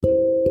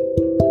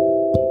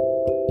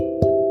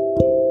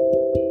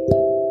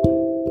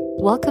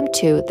Welcome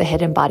to the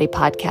Hidden Body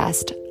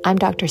Podcast. I'm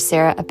Dr.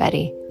 Sarah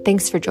Abedi.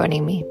 Thanks for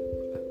joining me.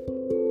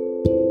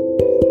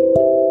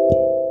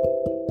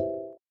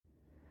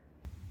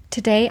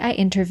 Today, I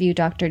interview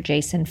Dr.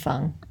 Jason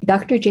Fung.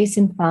 Dr.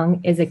 Jason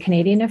Fung is a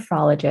Canadian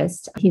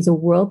nephrologist. He's a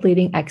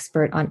world-leading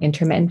expert on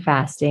intermittent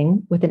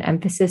fasting with an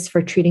emphasis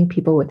for treating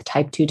people with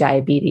type 2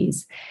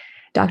 diabetes.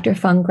 Dr.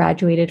 Fung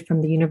graduated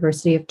from the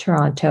University of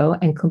Toronto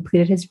and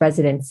completed his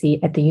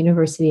residency at the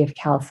University of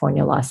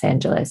California, Los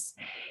Angeles.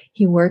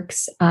 He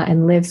works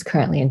and lives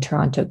currently in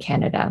Toronto,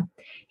 Canada.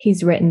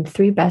 He's written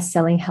 3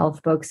 best-selling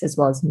health books as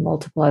well as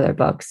multiple other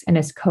books and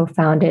has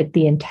co-founded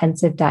the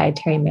Intensive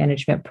Dietary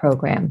Management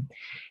program.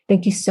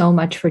 Thank you so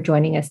much for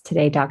joining us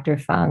today, Dr.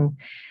 Fung.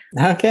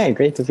 Okay,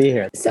 great to be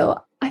here.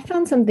 So I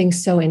found something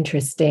so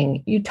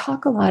interesting. You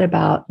talk a lot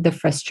about the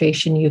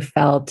frustration you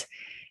felt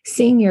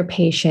seeing your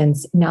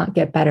patients not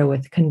get better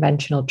with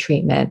conventional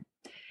treatment.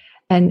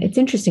 And it's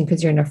interesting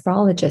because you're a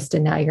nephrologist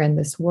and now you're in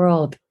this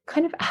world.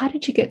 Kind of, how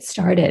did you get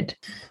started?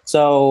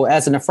 So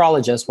as a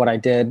nephrologist, what I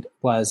did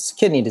was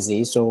kidney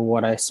disease. So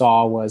what I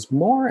saw was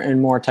more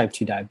and more type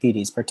 2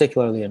 diabetes,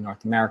 particularly in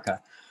North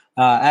America.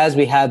 As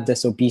we had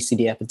this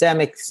obesity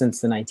epidemic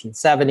since the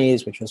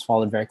 1970s, which was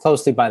followed very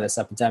closely by this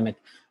epidemic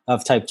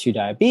of type 2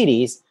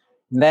 diabetes,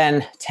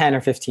 then 10 or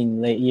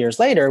 15 years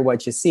later,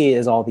 what you see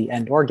is all the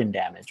end organ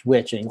damage,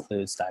 which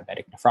includes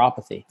diabetic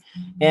nephropathy.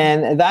 Mm-hmm.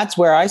 And that's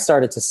where I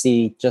started to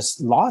see just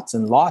lots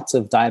and lots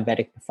of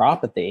diabetic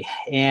nephropathy.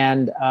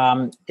 And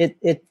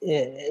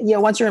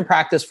once you're in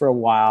practice for a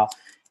while,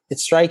 it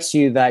strikes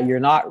you that you're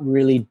not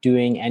really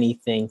doing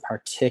anything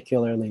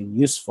particularly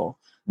useful.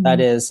 Mm-hmm. That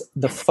is,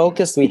 the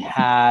focus we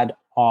had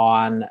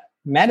on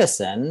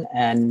medicine,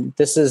 and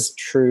this is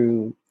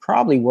true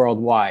probably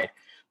worldwide,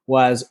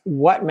 was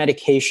what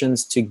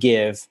medications to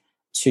give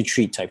to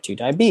treat type 2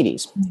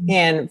 diabetes. Mm-hmm.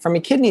 And from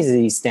a kidney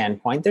disease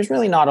standpoint, there's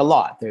really not a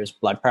lot. There's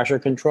blood pressure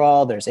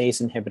control, there's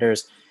ACE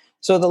inhibitors.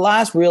 So the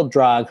last real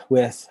drug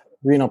with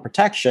renal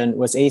protection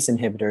was ACE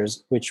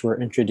inhibitors, which were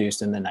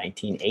introduced in the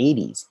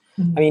 1980s.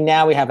 Mm-hmm. I mean,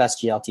 now we have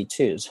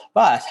SGLT2s,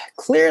 but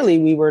clearly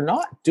we were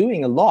not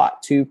doing a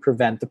lot to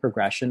prevent the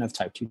progression of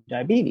type 2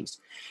 diabetes.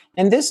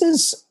 And this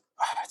is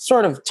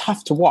sort of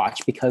tough to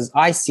watch because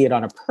I see it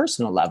on a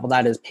personal level.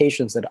 That is,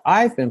 patients that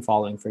I've been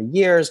following for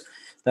years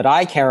that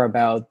I care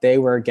about, they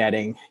were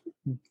getting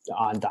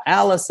on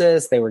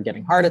dialysis, they were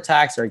getting heart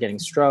attacks, they were getting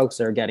strokes,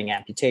 they were getting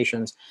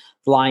amputations,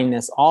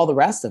 blindness, all the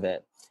rest of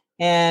it.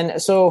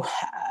 And so,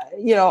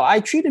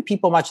 I treated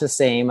people much the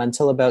same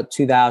until about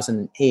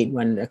 2008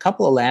 when a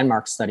couple of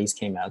landmark studies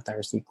came out.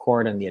 There's the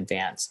ACCORD and the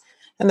ADVANCE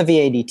and the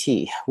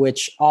VADT,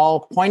 which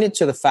all pointed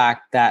to the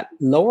fact that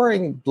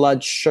lowering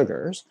blood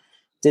sugars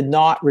did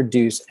not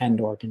reduce end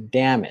organ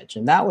damage.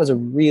 And that was a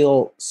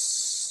real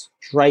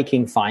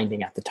striking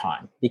finding at the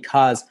time,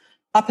 because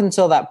up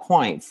until that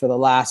point, for the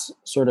last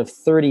sort of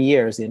 30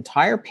 years, the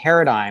entire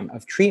paradigm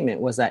of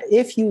treatment was that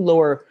if you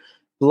lower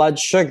blood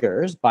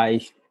sugars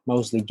by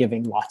mostly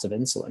giving lots of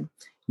insulin,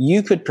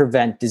 you could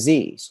prevent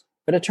disease.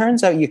 But it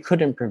turns out you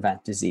couldn't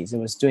prevent disease. It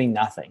was doing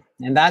nothing.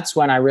 And that's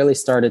when I really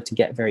started to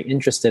get very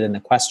interested in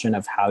the question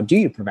of how do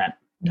you prevent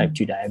type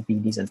 2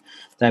 diabetes and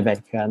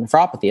diabetic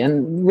nephropathy.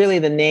 And really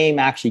the name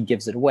actually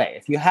gives it away.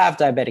 If you have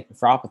diabetic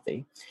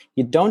nephropathy,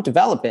 you don't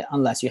develop it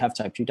unless you have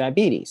type 2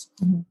 diabetes.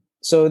 Mm-hmm.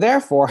 So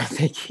therefore,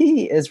 the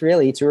key is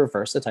really to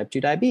reverse the type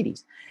 2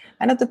 diabetes.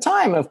 And at the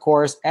time, of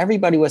course,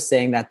 everybody was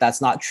saying that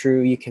that's not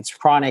true. It's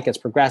chronic, it's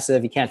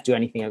progressive, you can't do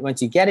anything.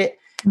 Once you get it,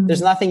 mm-hmm.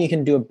 there's nothing you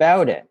can do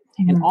about it.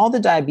 Mm-hmm. And all the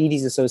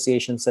diabetes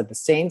associations said the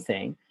same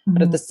thing. Mm-hmm.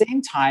 But at the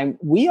same time,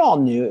 we all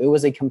knew it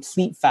was a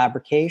complete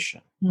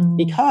fabrication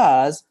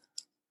because,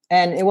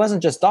 and it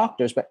wasn't just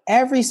doctors, but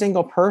every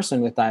single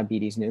person with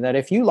diabetes knew that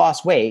if you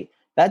lost weight,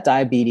 that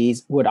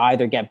diabetes would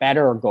either get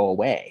better or go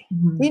away.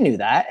 Mm-hmm. We knew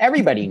that.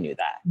 Everybody knew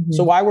that. Mm-hmm.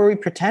 So why were we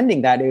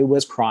pretending that it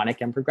was chronic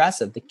and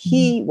progressive? The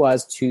key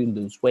was to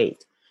lose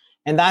weight.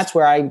 And that's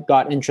where I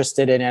got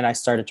interested in it. I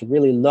started to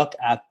really look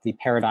at the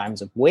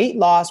paradigms of weight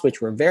loss,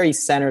 which were very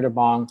centered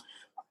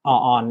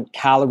on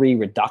calorie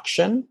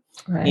reduction.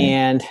 Right.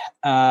 And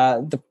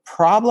the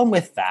problem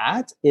with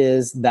that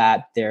is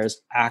that there's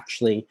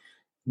actually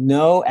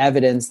no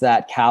evidence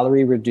that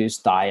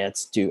calorie-reduced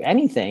diets do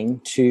anything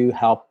to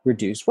help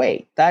reduce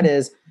weight. That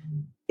is,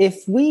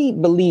 if we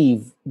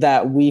believe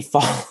that we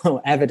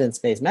follow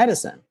evidence-based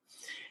medicine,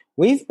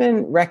 we've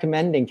been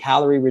recommending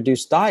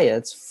calorie-reduced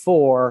diets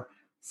for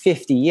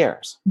 50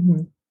 years.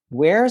 Mm-hmm.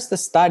 Where's the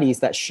studies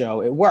that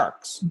show it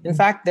works? Mm-hmm. In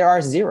fact, there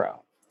are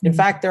zero. In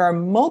fact, there are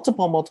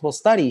multiple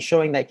studies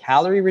showing that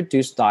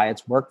calorie-reduced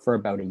diets work for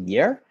about a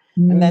year,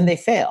 and then they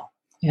fail.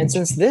 And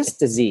since this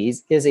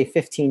disease is a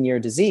 15-year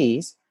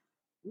disease,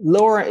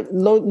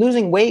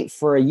 losing weight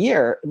for a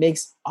year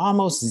makes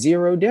almost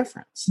zero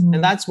difference.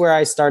 And that's where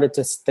I started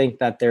to think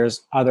that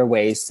there's other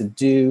ways to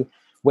do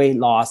weight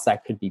loss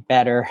that could be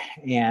better.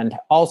 And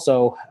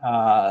also,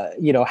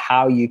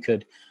 how you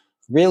could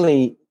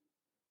really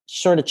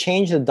sort of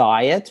change the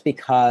diet,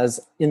 because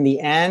in the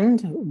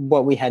end,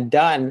 what we had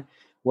done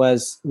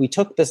was we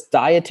took this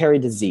dietary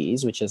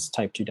disease, which is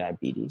type 2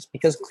 diabetes,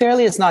 because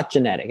clearly it's not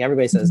genetic.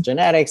 Everybody says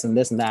genetics and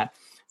this and that.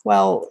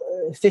 Well,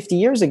 50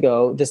 years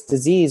ago, this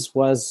disease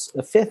was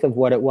a fifth of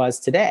what it was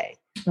today.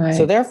 Right.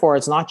 So therefore,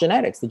 it's not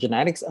genetics. The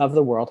genetics of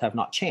the world have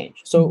not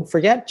changed. So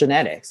forget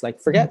genetics, like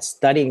forget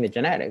studying the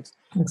genetics.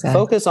 Exactly.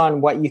 Focus on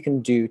what you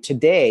can do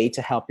today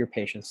to help your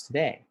patients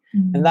today.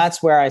 And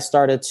that's where I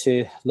started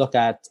to look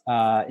at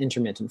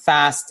intermittent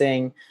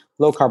fasting,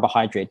 low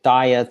carbohydrate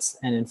diets.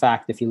 And in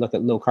fact, if you look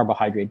at low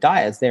carbohydrate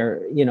diets,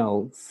 they're,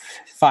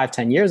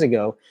 5-10 years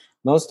ago,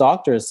 most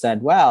doctors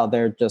said, well,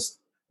 they're just,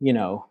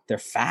 they're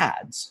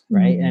fads,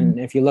 right? And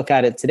if you look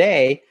at it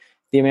today,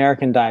 the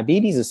American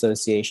Diabetes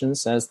Association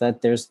says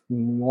that there's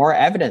more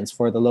evidence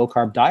for the low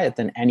carb diet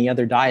than any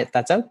other diet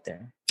that's out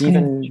there,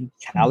 even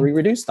calorie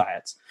reduced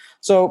diets.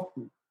 So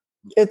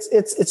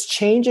it's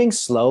changing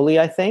slowly,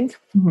 I think.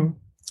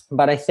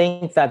 But I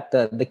think that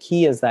the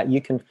key is that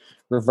you can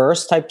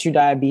reverse type 2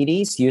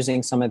 diabetes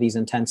using some of these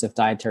intensive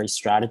dietary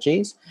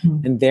strategies.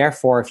 And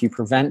therefore, if you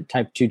prevent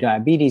type 2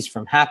 diabetes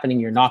from happening,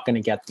 you're not going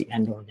to get the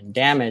end organ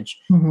damage,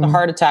 the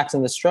heart attacks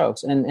and the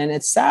strokes. And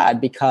it's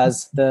sad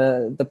because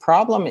the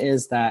problem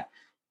is that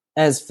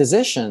as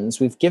physicians,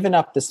 we've given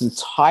up this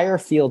entire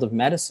field of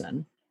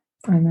medicine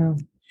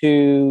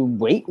to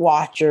Weight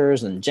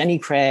Watchers and Jenny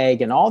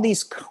Craig and all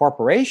these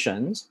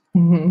corporations.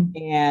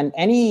 And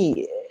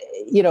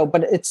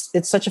but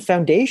it's such a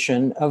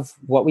foundation of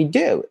what we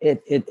do.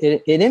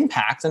 It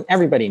impacts, and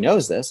everybody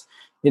knows this,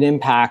 it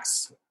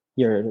impacts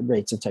your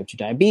rates of type 2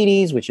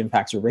 diabetes, which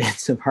impacts your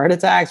rates of heart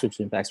attacks, which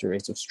impacts your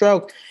rates of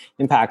stroke,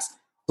 impacts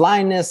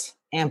blindness,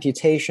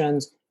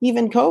 amputations,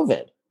 even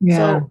COVID.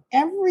 So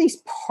every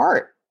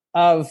part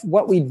of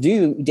what we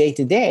do day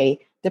to day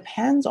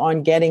depends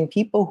on getting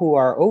people who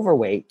are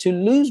overweight to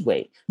lose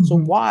weight. So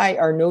why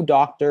are no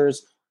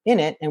doctors in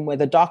it? And where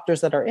the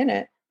doctors that are in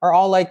it are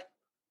all like,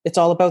 it's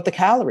all about the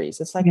calories.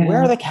 It's like,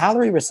 where are the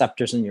calorie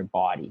receptors in your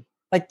body?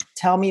 Like,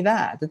 tell me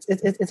that.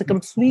 It's a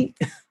complete,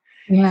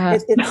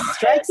 it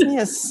strikes me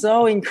as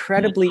so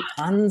incredibly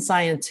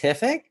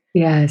unscientific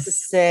to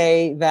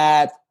say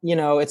that,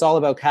 it's all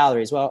about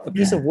calories. Well, a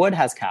piece of wood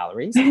has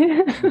calories.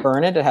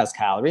 Burn it, it has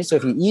calories. So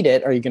if you eat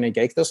it, are you going to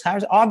get those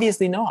calories?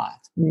 Obviously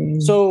not.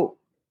 So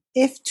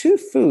if two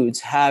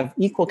foods have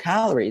equal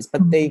calories,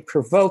 but they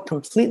provoke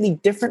completely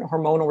different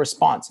hormonal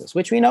responses,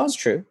 which we know is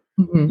true.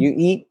 You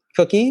eat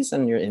cookies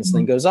and your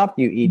insulin goes up.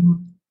 You eat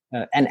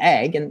an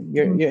egg and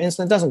your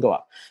insulin doesn't go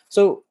up.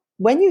 So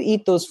when you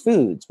eat those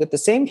foods with the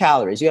same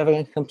calories, you have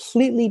a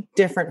completely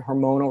different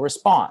hormonal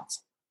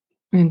response.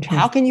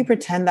 How can you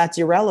pretend that's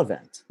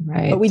irrelevant?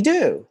 Right. But we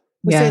do.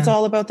 We say it's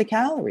all about the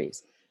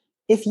calories.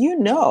 If you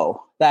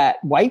know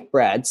that white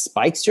bread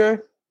spikes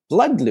your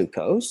blood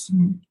glucose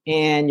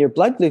and your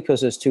blood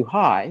glucose is too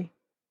high,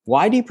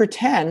 why do you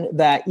pretend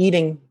that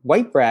eating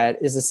white bread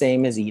is the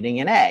same as eating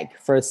an egg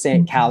for the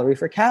same calorie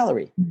for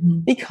calorie?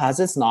 Because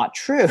it's not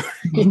true.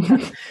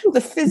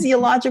 The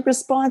physiologic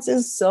response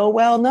is so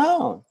well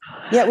known,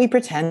 yet we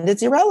pretend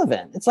it's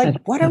irrelevant. It's like,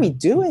 what are we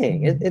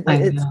doing?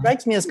 It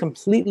strikes me as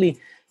completely,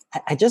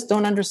 I just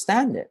don't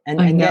understand it.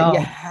 And yet you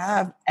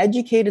have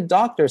educated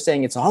doctors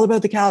saying it's all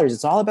about the calories.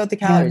 It's all about the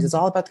calories. It's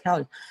all about the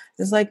calories.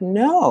 It's like,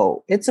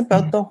 no, it's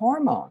about the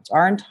hormones.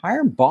 Our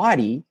entire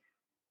body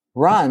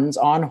runs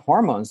on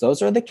hormones.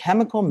 Those are the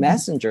chemical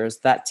messengers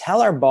that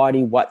tell our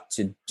body what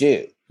to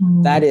do.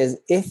 That is,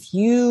 if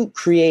you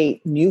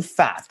create new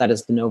fat, that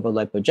is de novo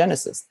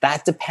lipogenesis,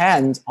 that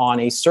depends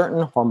on a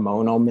certain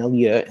hormonal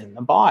milieu in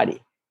the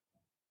body.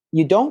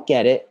 You don't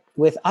get it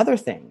with other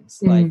things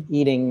like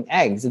eating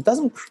eggs. It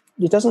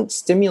doesn't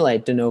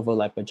stimulate de novo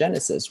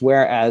lipogenesis,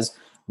 whereas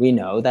we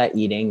know that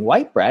eating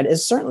white bread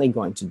is certainly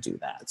going to do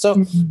that. So,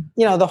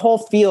 the whole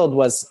field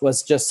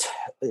was just,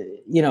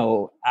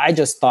 I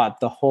just thought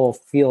the whole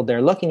field,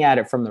 they're looking at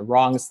it from the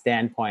wrong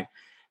standpoint.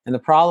 And the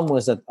problem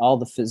was that all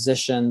the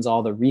physicians,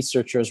 all the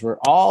researchers were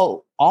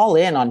all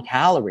in on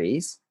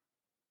calories.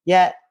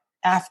 Yet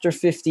after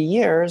 50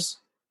 years,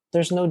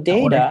 there's no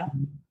data.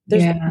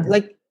 There's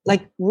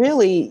like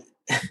really,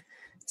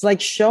 it's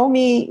like, show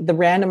me the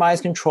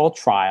randomized controlled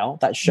trial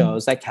that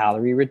shows that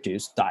calorie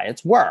reduced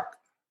diets work.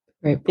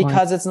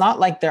 Because it's not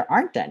like there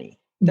aren't any.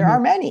 There are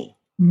many.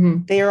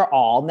 They are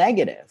all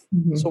negative.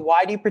 So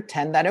why do you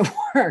pretend that it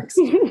works?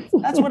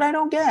 That's what I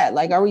don't get.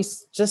 Like, are we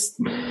just,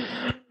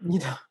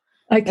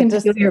 I can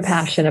feel your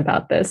passion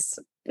about this.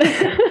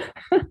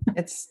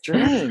 It's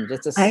strange.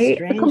 It's a strange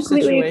situation. I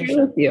completely agree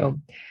with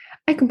you.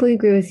 I completely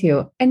agree with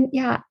you. And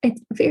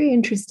it's very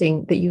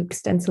interesting that you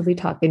extensively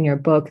talk in your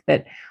book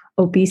that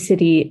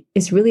obesity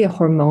is really a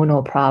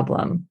hormonal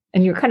problem.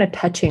 And you're kind of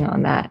touching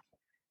on that.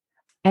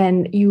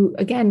 And you,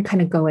 again,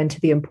 kind of go into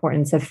the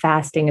importance of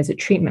fasting as a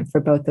treatment for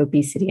both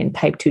obesity and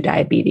type 2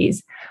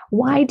 diabetes.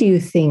 Why do you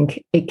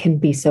think it can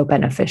be so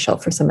beneficial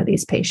for some of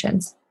these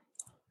patients?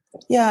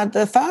 Yeah,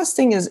 the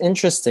fasting is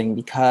interesting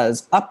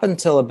because up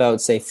until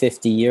about, say,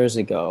 50 years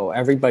ago,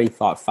 everybody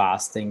thought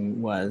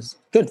fasting was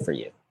good for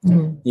you.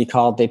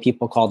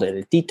 People called it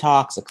a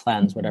detox, a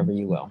cleanse, whatever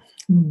you will.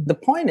 The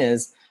point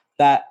is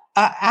that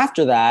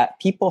after that,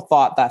 people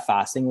thought that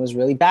fasting was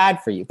really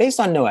bad for you, based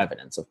on no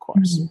evidence, of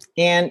course.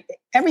 And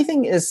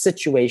everything is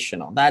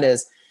situational. That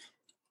is,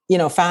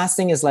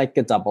 fasting is like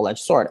a double-edged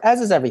sword, as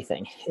is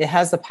everything. It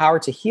has the power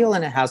to heal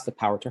and it has the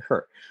power to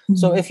hurt.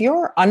 So if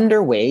you're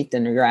underweight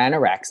and you're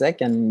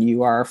anorexic and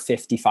you are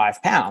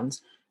 55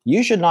 pounds,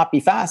 you should not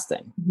be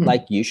fasting.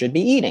 Like, you should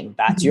be eating.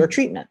 That's your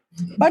treatment.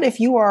 But if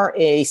you are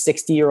a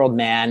 60-year-old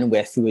man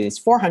who is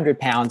 400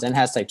 pounds and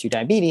has type 2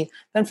 diabetes,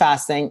 then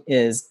fasting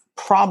is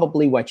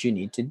probably what you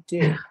need to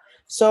do.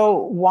 So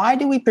why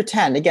do we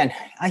pretend? Again,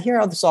 I hear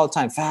all this all the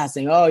time,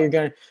 fasting,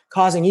 you're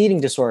causing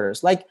eating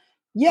disorders. Like,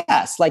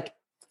 yes, like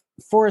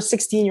for a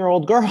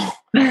 16-year-old girl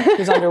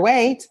who's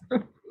underweight,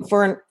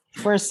 for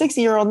a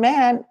 60-year-old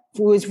man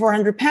who is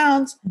 400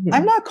 pounds,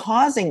 I'm not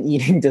causing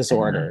eating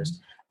disorders.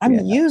 I'm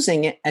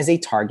using it as a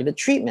targeted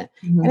treatment.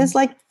 And it's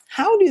like,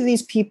 how do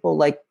these people,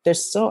 they're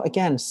so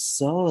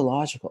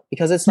illogical,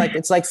 because it's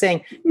like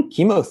saying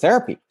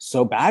chemotherapy,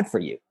 so bad for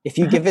you. If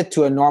you give it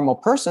to a normal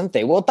person,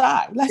 they will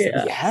die.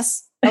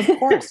 Yes, of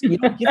course. You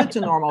don't give it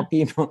to normal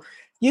people.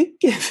 You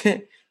give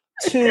it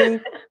to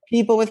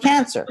people with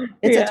cancer.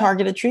 It's a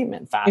targeted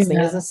treatment. Fasting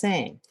is the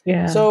same.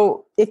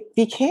 So it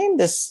became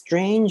this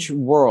strange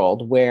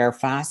world where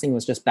fasting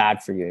was just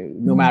bad for you,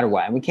 no matter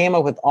what. And we came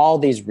up with all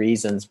these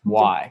reasons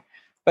why.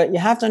 But you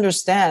have to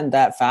understand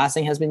that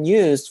fasting has been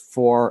used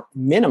for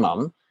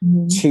minimum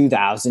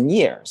 2,000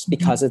 years,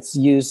 because it's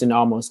used in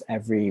almost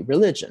every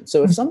religion.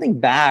 So if something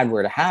bad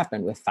were to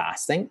happen with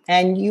fasting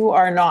and you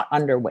are not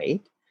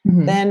underweight,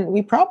 then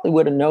we probably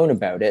would have known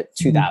about it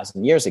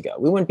 2,000 years ago.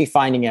 We wouldn't be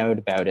finding out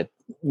about it,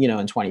 in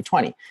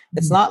 2020.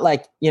 It's not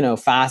like,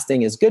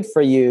 fasting is good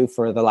for you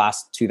for the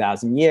last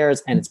 2,000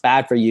 years and it's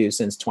bad for you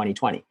since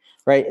 2020,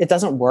 right? It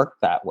doesn't work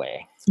that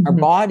way. Our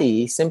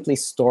body simply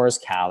stores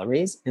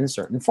calories in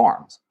certain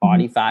forms.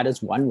 Body fat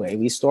is one way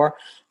we store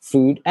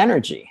food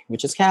energy,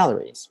 which is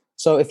calories.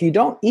 So if you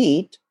don't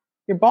eat,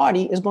 your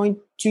body is going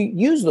to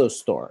use those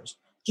stores.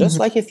 Just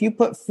like if you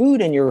put food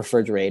in your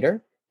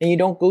refrigerator and you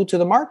don't go to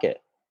the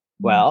market,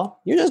 well,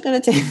 you're just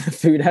going to take the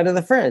food out of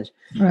the fridge.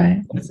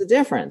 Right. What's the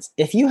difference?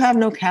 If you have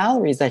no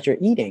calories that you're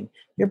eating,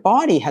 your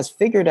body has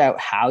figured out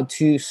how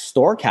to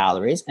store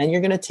calories and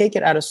you're going to take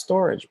it out of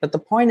storage. But the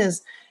point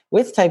is,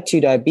 with type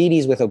 2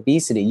 diabetes, with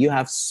obesity, you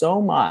have so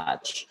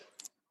much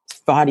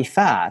body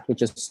fat,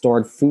 which is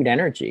stored food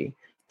energy,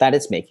 that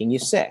it's making you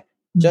sick.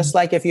 Just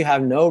like if you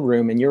have no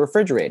room in your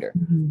refrigerator,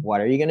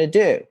 what are you going to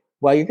do?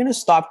 Well, you're going to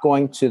stop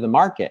going to the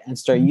market and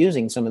start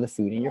using some of the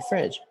food in your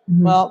fridge.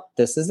 Well,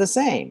 this is the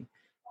same.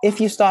 If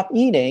you stop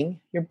eating,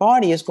 your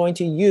body is going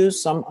to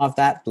use some of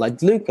that blood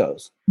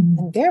glucose.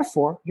 And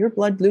therefore, your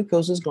blood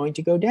glucose is going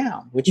to go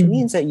down, which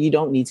means that you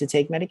don't need to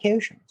take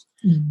medications.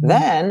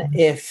 Then,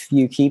 if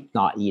you keep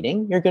not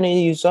eating, you're going to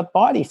use up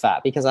body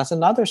fat, because that's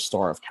another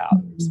store of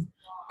calories.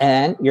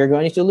 And you're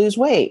going to lose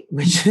weight,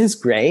 which is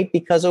great,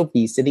 because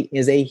obesity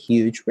is a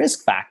huge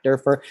risk factor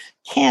for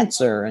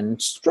cancer and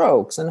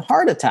strokes and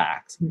heart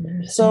attacks.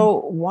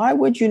 So why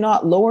would you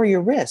not lower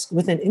your risk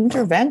with an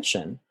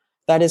intervention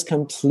that is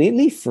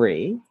completely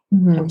free,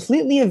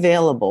 completely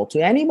available to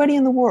anybody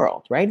in the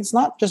world, right? It's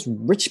not just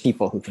rich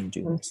people who can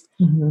do this.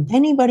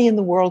 Anybody in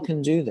the world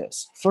can do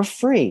this for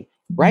free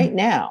right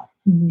now.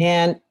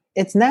 And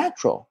it's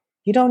natural.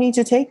 You don't need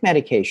to take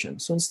medication.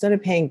 So instead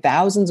of paying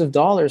thousands of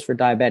dollars for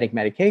diabetic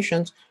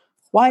medications,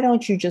 why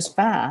don't you just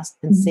fast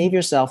and save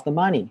yourself the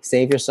money,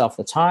 save yourself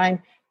the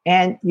time,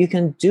 and you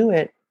can do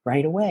it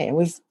right away. And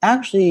we've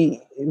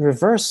actually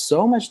reversed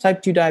so much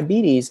type 2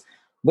 diabetes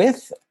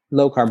with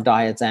low carb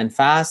diets and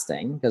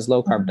fasting, because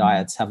low carb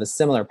diets have a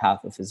similar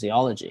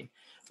pathophysiology.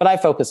 But I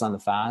focus on the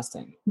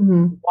fasting.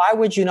 Why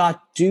would you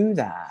not do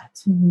that?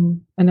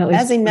 And at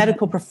least, as a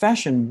medical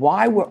profession,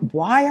 why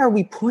are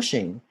we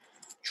pushing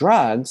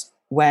drugs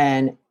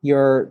when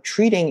you're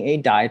treating a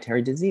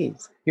dietary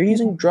disease? You're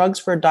using drugs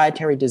for a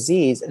dietary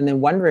disease and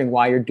then wondering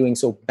why you're doing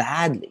so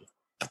badly.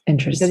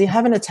 Interesting. Because you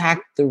haven't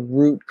attacked the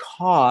root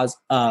cause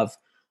of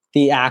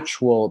the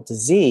actual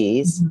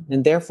disease,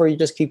 and therefore you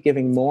just keep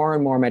giving more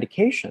and more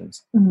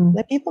medications.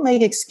 Then people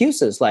make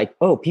excuses like,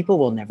 oh, people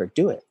will never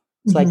do it.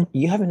 It's like,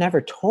 you have never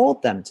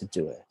told them to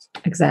do it.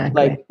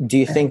 Exactly. Like, do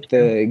you think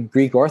the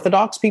Greek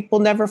Orthodox people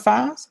never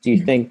fast? Do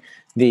you think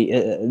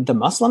the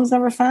Muslims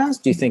never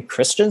fast? Do you think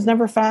Christians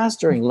never fast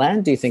during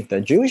Lent? Do you think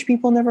the Jewish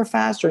people never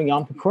fast during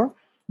Yom Kippur?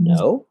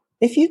 No.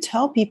 If you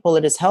tell people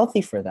it is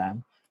healthy for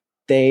them,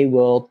 they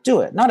will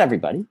do it. Not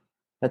everybody,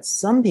 but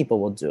some people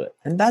will do it.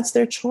 And that's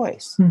their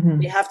choice.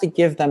 You have to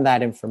give them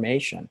that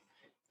information.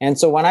 And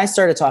so when I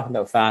started talking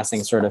about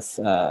fasting sort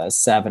of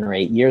 7 or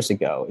 8 years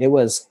ago,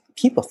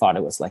 people thought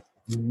it was like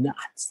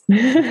nuts.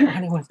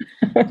 It was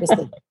just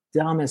the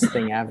dumbest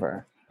thing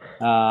ever.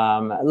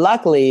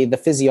 Luckily, the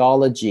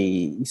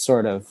physiology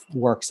sort of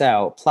works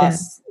out,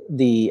 plus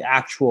the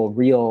actual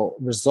real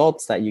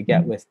results that you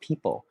get with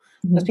people.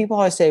 Because people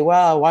always say,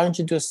 well, why don't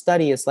you do a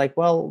study? It's like,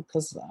 well,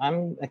 because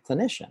I'm a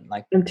clinician.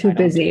 Like, I'm too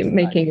busy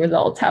making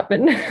results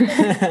happen.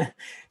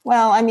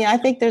 Well, I mean, I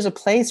think there's a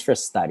place for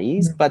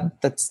studies,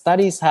 but the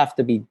studies have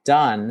to be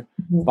done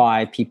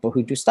by people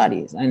who do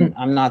studies. And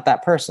I'm not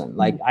that person.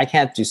 Like, I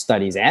can't do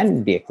studies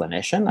and be a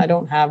clinician.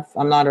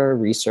 I'm not a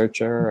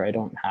researcher. I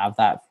don't have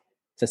that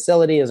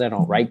facilities. I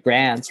don't write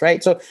grants,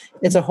 right? So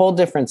it's a whole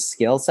different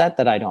skill set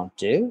that I don't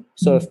do.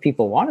 So if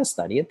people want to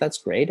study it, that's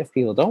great. If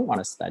people don't want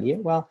to study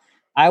it, well,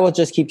 I will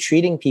just keep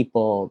treating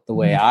people the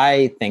way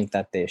I think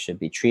that they should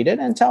be treated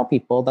and tell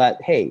people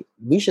that, hey,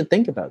 we should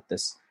think about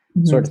this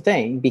sort of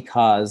thing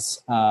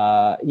because,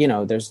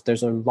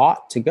 there's a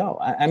lot to go.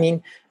 I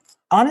mean,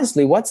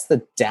 honestly, what's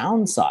the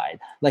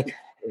downside? Like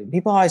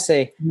people always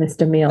say,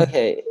 missed a meal.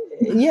 Okay,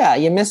 yeah,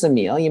 you miss a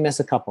meal, you miss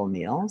a couple of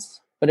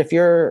meals. But if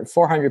you're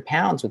 400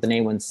 pounds with an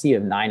A1C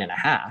of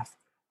 9.5,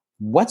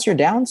 what's your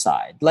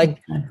downside?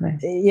 Like,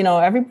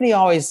 everybody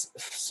always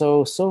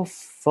so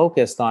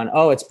focused on,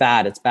 oh, it's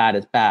bad,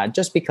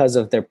 just because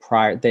of their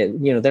they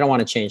don't want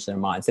to change their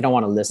minds. They don't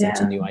want to listen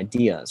to new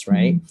ideas,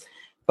 right?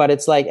 But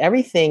it's like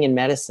everything in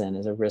medicine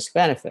is a risk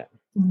benefit.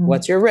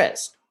 What's your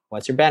risk?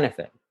 What's your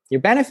benefit? Your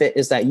benefit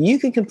is that you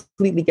can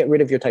completely get rid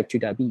of your type 2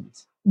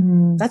 diabetes.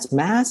 That's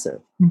massive.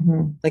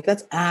 Like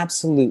that's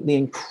absolutely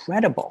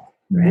incredible.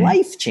 Right.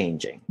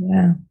 Life-changing.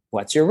 Yeah.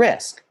 What's your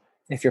risk?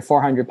 If you're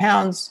 400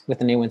 pounds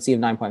with an A1C of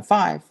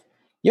 9.5,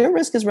 your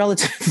risk is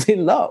relatively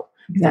low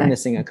for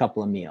missing a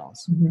couple of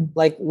meals.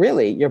 Like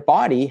really, your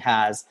body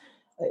has,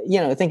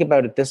 think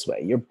about it this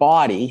way. Your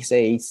body,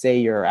 say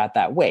you're at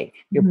that weight,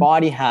 your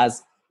body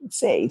has,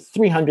 say,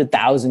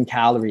 300,000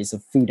 calories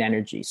of food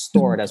energy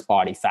stored as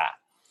body fat.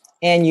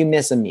 And you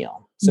miss a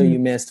meal. So you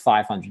missed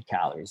 500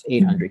 calories,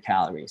 800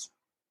 calories.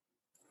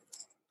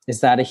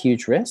 Is that a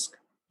huge risk?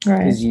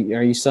 Right.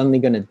 Are you suddenly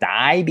going to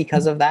die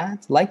because of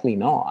that? Likely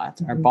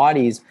not. Our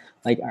bodies,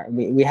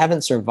 we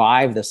haven't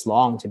survived this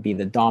long to be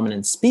the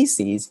dominant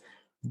species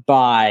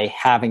by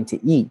having to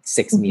eat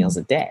 6 meals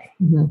a day,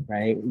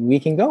 right? We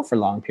can go for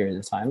long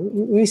periods of time.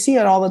 We see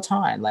it all the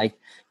time. Like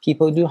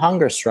people who do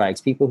hunger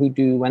strikes, people who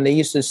do, when they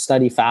used to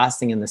study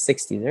fasting in the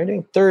 60s, they're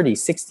doing 30,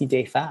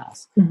 60-day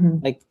fasts.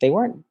 Like they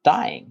weren't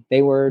dying.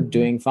 They were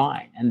doing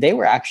fine. And they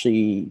were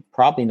actually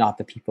probably not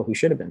the people who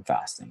should have been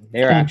fasting.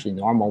 They were actually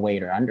normal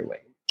weight or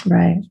underweight.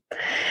 Right.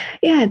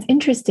 Yeah, it's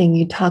interesting.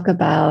 You talk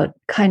about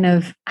kind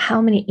of how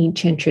many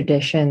ancient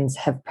traditions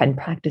have been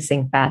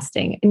practicing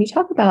fasting. And you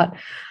talk about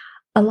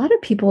a lot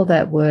of people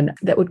that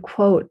would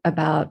quote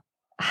about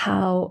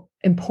how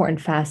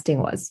important fasting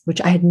was, which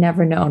I had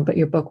never known, but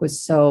your book was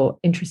so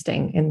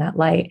interesting in that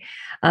light.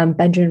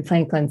 Benjamin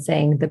Franklin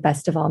saying the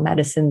best of all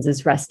medicines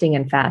is resting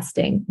and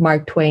fasting.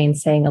 Mark Twain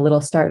saying a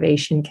little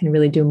starvation can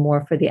really do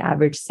more for the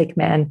average sick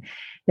man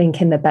than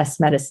can the best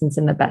medicines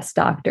and the best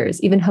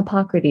doctors. Even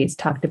Hippocrates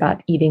talked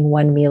about eating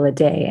 1 meal a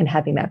day and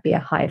having that be a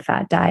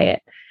high-fat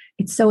diet.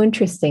 It's so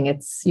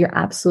interesting. You're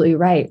absolutely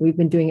right. We've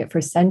been doing it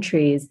for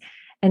centuries.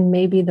 And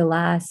maybe the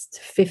last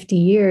 50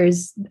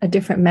 years, a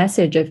different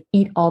message of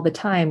eat all the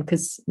time,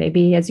 because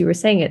maybe, as you were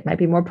saying, it might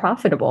be more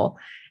profitable.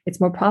 It's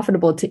more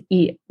profitable to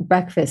eat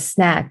breakfast,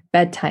 snack,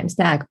 bedtime,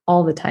 snack,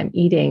 all the time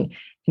eating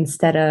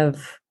instead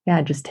of,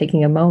 just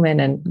taking a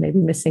moment and maybe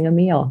missing a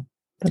meal.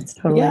 That's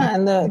totally. Yeah.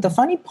 And the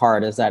funny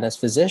part is that as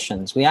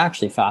physicians, we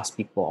actually fast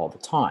people all the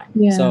time.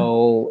 Yeah.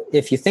 So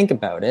if you think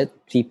about it,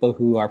 people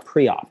who are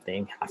pre-op,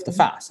 they have to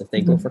fast. If they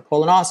go for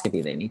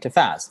colonoscopy, they need to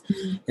fast.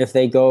 If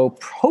they go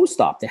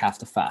post-op, they have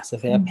to fast.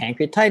 If they have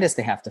pancreatitis,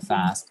 they have to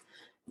fast.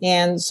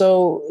 And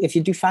so if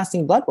you do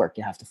fasting blood work,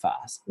 you have to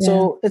fast. Yeah.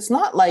 So it's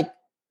not like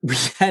we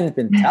hadn't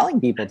been telling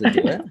people to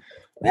do it.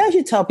 We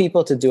actually tell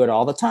people to do it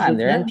all the time.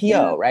 They're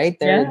NPO, right?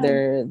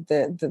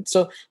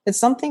 So it's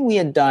something we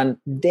had done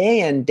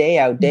day in, day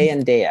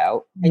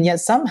out. And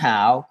yet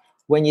somehow,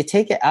 when you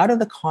take it out of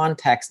the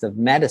context of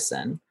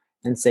medicine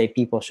and say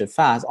people should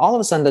fast, all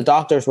of a sudden the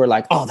doctors were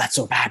like, oh, that's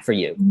so bad for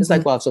you. It's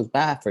like, well, it's so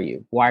bad for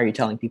you. Why are you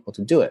telling people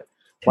to do it?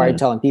 Why are you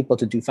telling people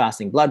to do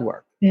fasting blood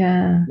work?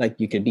 Yeah. Like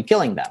you could be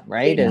killing them,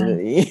 right? Yeah.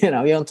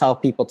 You don't tell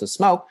people to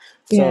smoke.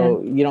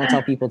 So you don't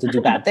tell people to do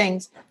bad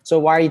things. So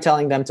why are you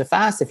telling them to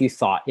fast if you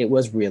thought it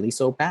was really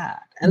so bad?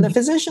 And the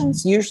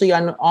physicians usually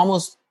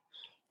almost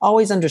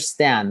always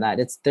understand that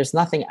there's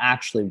nothing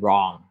actually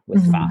wrong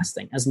with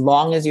fasting, as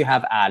long as you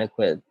have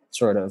adequate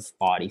sort of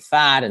body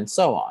fat and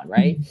so on,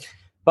 right?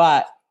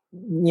 But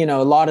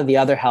a lot of the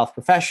other health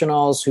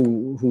professionals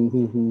who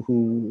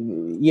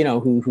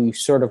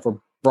sort of were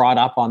brought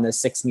up on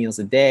this 6 meals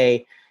a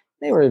day,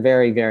 they were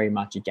very, very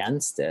much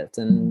against it,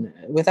 and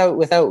without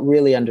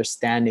really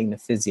understanding the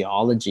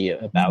physiology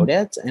about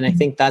it. And I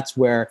think that's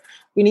where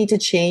we need to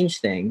change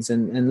things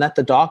and let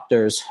the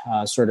doctors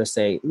sort of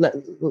say,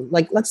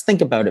 let's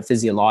think about it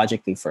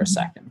physiologically for a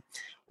second.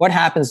 What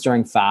happens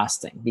during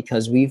fasting?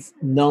 Because we've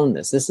known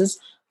this. This is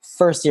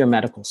first year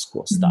medical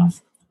school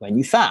stuff. When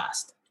you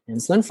fast,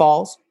 insulin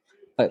falls,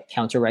 but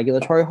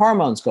counter-regulatory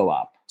hormones go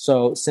up.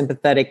 So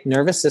sympathetic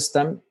nervous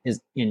system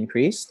is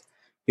increased.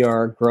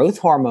 your growth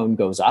hormone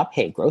goes up,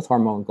 hey, growth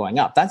hormone going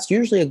up, that's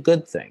usually a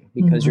good thing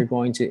because you're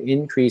going to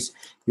increase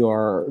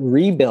your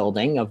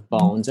rebuilding of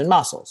bones and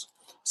muscles.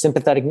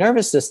 Sympathetic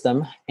nervous system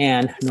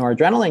and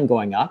noradrenaline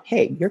going up,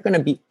 hey, you're going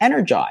to be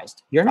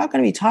energized. You're not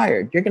going to be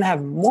tired. You're going to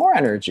have more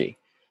energy,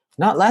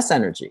 not less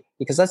energy,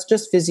 because that's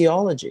just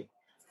physiology.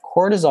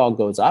 Cortisol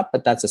goes up,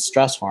 but that's a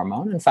stress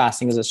hormone, and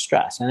fasting is a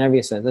stress. And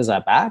everybody says, is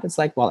that bad? It's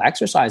like, well,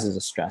 exercise is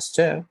a stress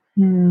too.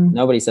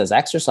 Nobody says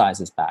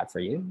exercise is bad for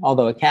you,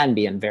 although it can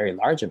be in very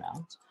large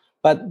amounts.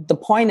 But the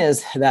point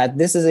is that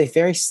this is a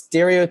very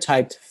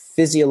stereotyped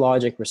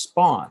physiologic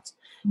response.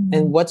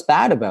 And what's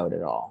bad about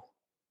it all?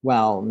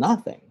 Well,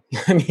 nothing.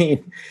 I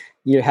mean,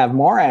 you have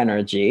more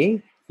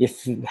energy, you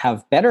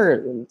have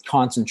better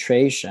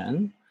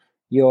concentration,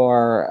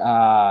 your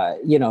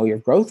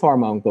growth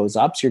hormone goes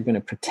up, so you're going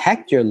to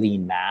protect your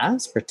lean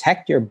mass,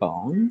 protect your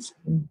bones,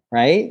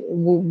 right?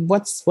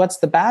 What's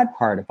the bad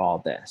part of all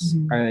this?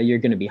 You're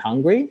going to be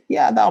hungry?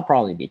 Yeah, that'll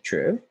probably be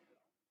true.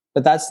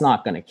 But that's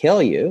not going to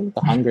kill you.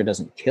 The hunger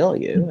doesn't kill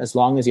you as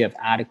long as you have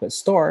adequate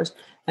stores.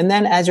 And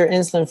then as your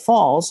insulin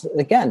falls,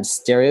 again,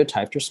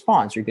 stereotyped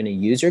response. You're going to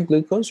use your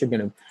glucose. You're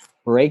going to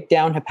break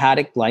down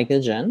hepatic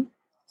glycogen.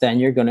 Then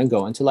you're going to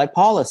go into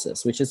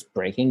lipolysis, which is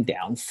breaking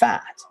down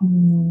fat.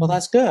 Well,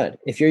 that's good.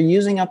 If you're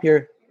using up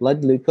your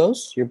blood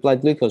glucose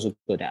will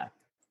go down.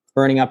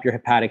 Burning up your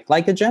hepatic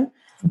glycogen,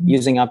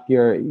 using up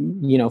your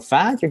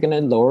fat, you're going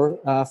to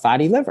lower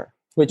fatty liver,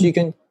 which you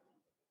can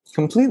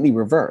completely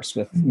reverse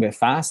with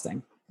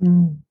fasting.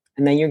 And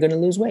then you're going to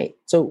lose weight.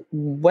 So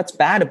what's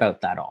bad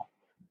about that all?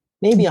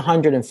 Maybe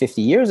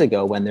 150 years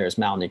ago when there's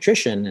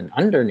malnutrition and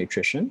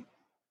undernutrition,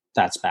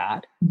 that's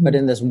bad. But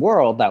in this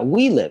world that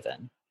we live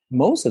in,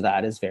 most of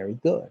that is very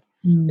good.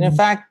 And in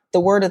fact, the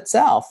word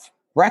itself,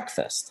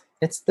 breakfast,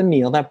 it's the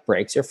meal that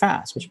breaks your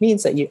fast, which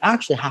means that you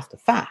actually have to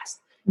fast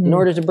in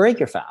order to break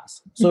your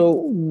fast. So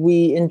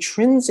we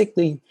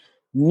intrinsically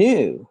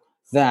knew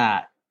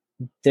that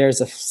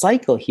there's a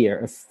cycle here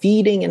of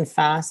feeding and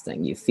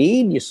fasting. You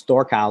feed, you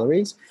store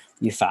calories,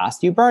 you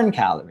fast, you burn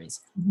calories,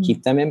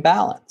 keep them in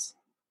balance.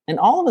 And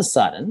all of a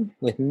sudden,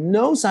 with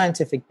no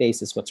scientific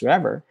basis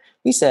whatsoever,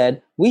 we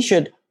said we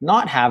should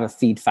not have a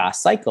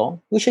feed-fast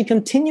cycle. We should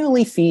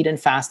continually feed, and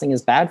fasting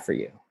is bad for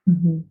you.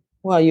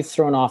 Well, you've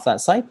thrown off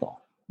that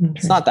cycle.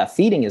 It's not that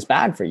feeding is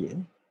bad for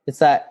you. It's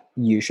that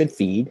you should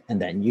feed,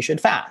 and then you should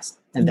fast,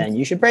 and then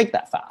you should break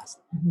that fast.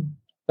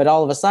 But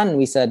all of a sudden,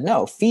 we said,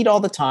 no, feed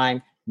all the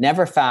time,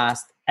 never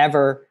fast,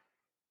 ever,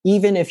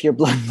 even if your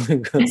blood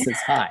glucose is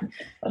high.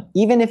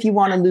 Even if you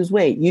want to lose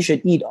weight, you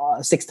should eat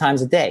 6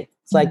 times a day.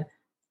 It's like,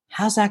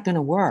 how's that going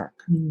to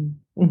work?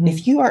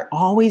 If you are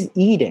always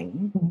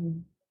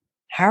eating,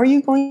 how are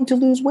you going to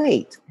lose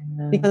weight?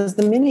 Because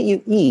the minute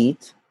you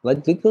eat,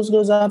 blood glucose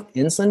goes up,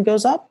 insulin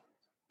goes up,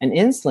 and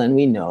insulin,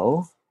 we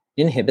know,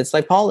 inhibits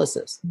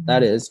lipolysis.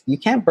 That is, you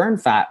can't burn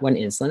fat when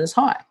insulin is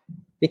high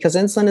because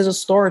insulin is a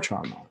storage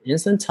hormone.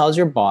 Insulin tells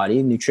your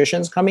body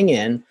nutrition's coming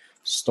in,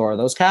 store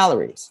those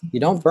calories. You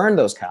don't burn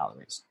those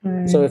calories.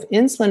 So if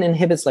insulin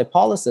inhibits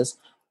lipolysis,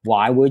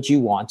 why would you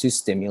want to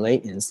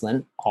stimulate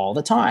insulin all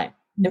the time?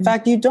 In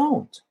fact, you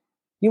don't.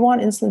 You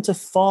want insulin to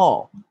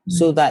fall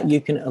so that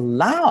you can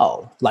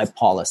allow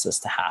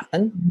lipolysis to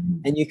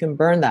happen and you can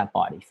burn that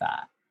body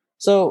fat.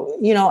 So,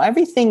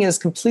 everything is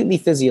completely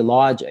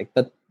physiologic,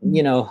 but,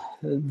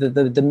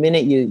 the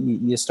minute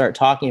you start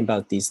talking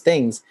about these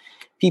things,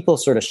 people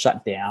sort of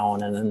shut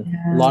down. And then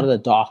a lot of the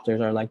doctors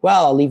are like,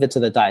 well, I'll leave it to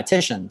the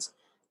dietitians.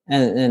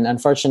 And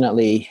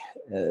unfortunately,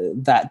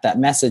 that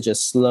message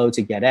is slow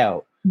to get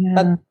out.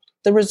 But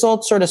the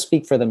results sort of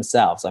speak for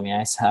themselves. I mean,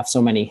 I have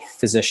so many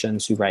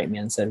physicians who write me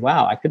and said,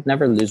 wow, I could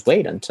never lose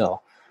weight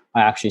until I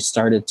actually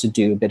started to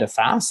do a bit of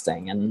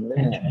fasting. And,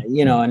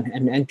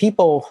 and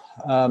people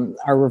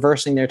are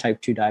reversing their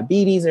type 2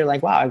 diabetes. They're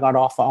like, wow, I got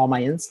off all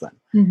my insulin.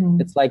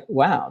 It's like,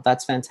 wow,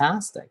 that's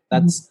fantastic.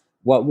 That's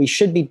what we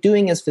should be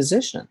doing as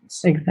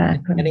physicians.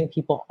 Exactly. Getting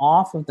people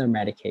off of their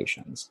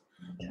medications,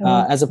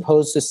 as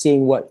opposed to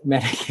seeing what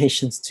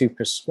medications to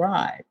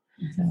prescribe.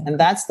 And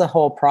that's the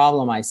whole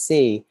problem I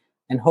see.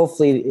 And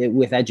hopefully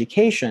with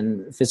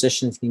education,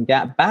 physicians can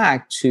get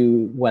back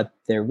to what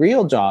their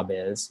real job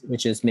is,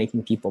 which is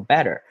making people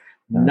better,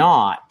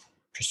 not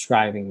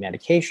prescribing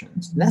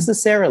medications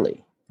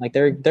necessarily. Like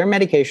there are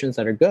medications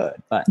that are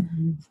good, but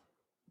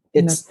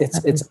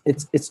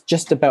it's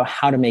just about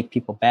how to make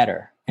people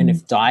better. And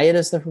if diet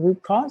is the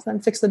root cause, then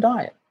fix the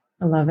diet.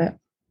 I love it.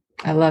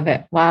 I love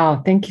it.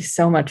 Wow. Thank you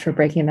so much for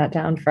breaking that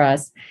down for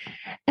us.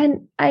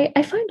 And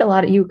I find a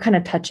lot of you kind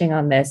of touching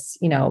on this,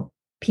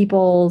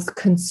 people's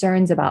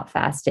concerns about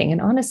fasting.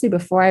 And honestly,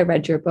 before I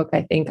read your book,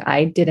 I think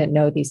I didn't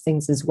know these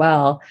things as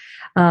well.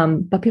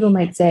 But people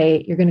might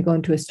say, you're going to go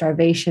into a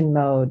starvation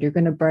mode. You're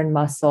going to burn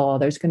muscle.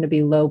 There's going to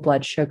be low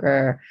blood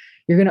sugar.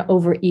 You're going to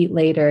overeat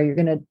later. You're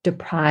going to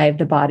deprive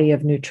the body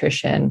of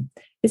nutrition.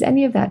 Is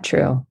any of that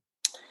true?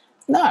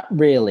 Not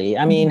really.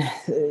 I mean,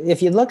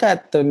 if you look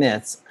at the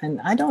myths,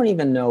 and I don't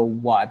even know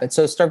why, but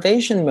so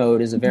starvation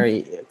mode is a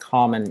very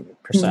common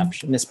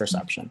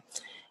misperception.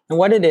 And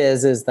what it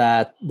is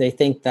that they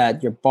think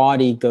that your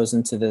body goes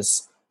into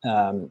this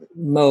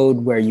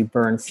mode where you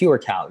burn fewer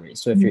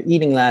calories. So if you're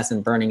eating less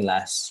and burning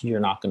less, you're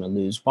not going to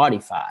lose body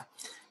fat,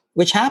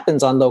 which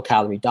happens on low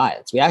calorie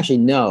diets. We actually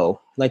know,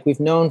 like we've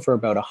known for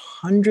about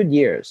 100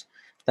 years,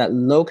 that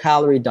low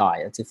calorie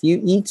diets, if you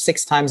eat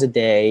 6 times a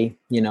day,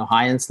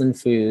 high insulin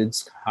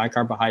foods, high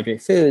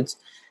carbohydrate foods,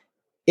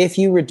 if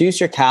you reduce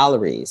your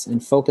calories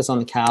and focus on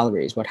the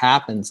calories, what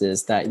happens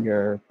is that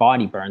your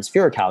body burns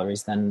fewer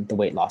calories than the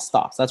weight loss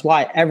stops. That's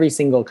why every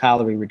single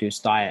calorie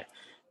reduced diet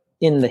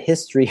in the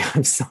history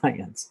of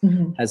science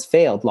has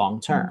failed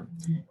long term.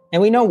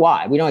 And we know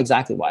why. We know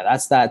exactly why.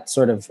 That's that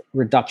sort of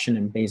reduction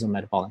in basal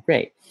metabolic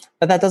rate.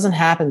 But that doesn't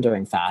happen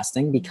during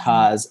fasting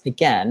because,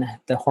 again,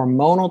 the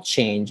hormonal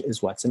change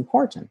is what's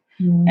important.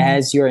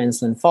 As your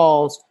insulin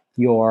falls,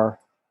 your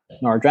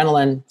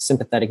noradrenaline,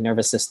 sympathetic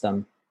nervous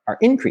system are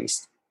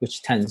increased,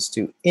 which tends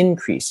to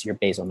increase your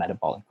basal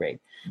metabolic rate.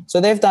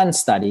 So they've done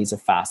studies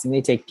of fasting.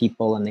 They take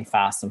people and they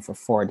fast them for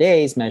 4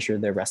 days, measure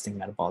their resting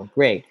metabolic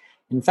rate.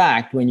 In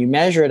fact, when you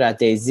measure it at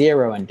day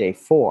 0 and day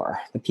 4,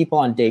 the people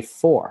on day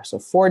 4, so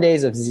 4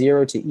 days of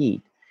 0 to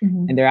eat,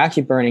 and they're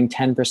actually burning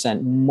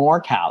 10% more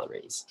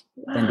calories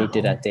than they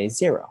did at day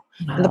 0.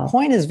 And the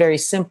point is very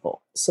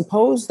simple.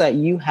 Suppose that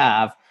you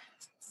have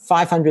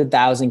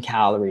 500,000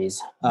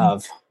 calories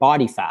of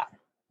body fat,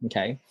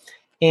 okay?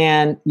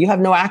 And you have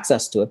no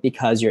access to it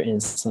because your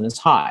insulin is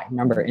high.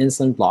 Remember,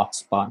 insulin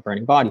blocks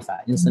burning body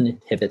fat. Insulin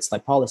inhibits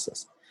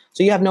lipolysis.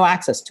 So you have no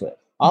access to it.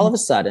 All of a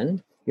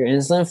sudden, your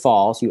insulin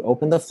falls, you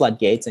open the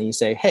floodgates and you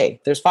say, hey,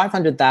 there's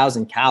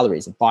 500,000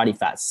 calories of body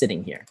fat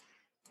sitting here.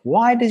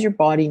 Why does your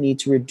body need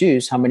to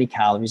reduce how many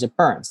calories it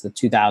burns, the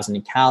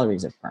 2,000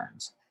 calories it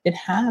burns? It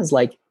has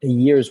like a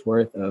year's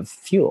worth of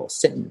fuel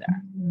sitting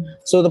there.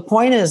 So the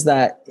point is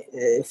that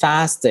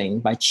fasting,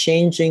 by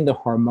changing the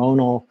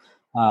hormonal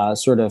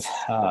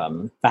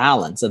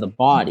balance of the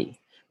body,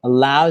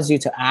 allows you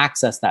to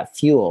access that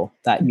fuel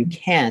that you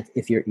can't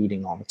if you're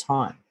eating all the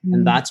time.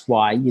 And that's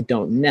why you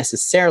don't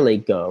necessarily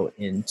go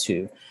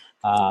into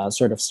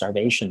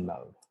starvation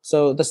mode.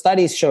 So the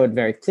studies show it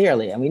very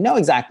clearly, and we know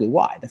exactly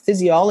why. The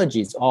physiology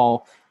is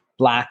all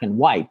black and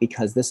white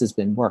because this has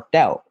been worked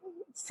out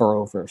for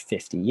over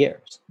 50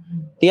 years.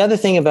 The other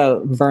thing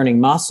about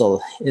burning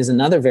muscle is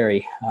another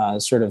very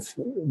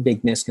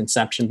big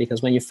misconception,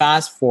 because when you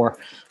fast for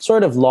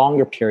sort of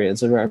longer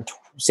periods, around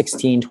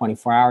 16,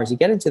 24 hours, you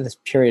get into this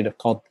period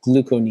called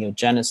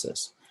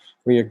gluconeogenesis,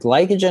 where your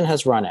glycogen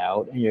has run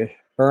out and you're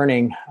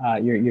burning,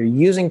 you're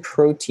using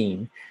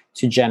protein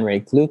to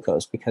generate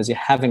glucose because you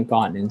haven't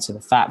gotten into the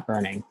fat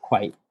burning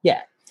quite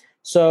yet.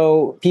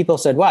 So people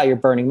said, wow, you're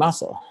burning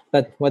muscle.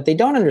 But what they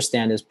don't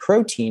understand is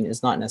protein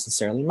is not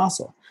necessarily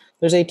muscle.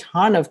 There's a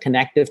ton of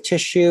connective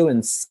tissue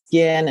and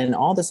skin and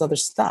all this other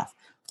stuff.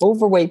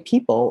 Overweight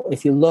people,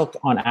 if you look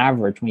on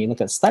average, when you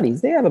look at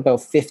studies, they have about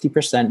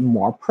 50%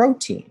 more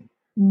protein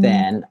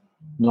than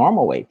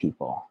normal weight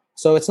people.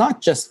 So it's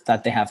not just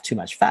that they have too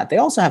much fat. They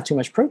also have too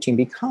much protein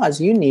because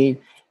you need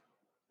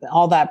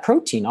all that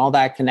protein, all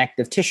that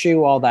connective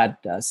tissue, all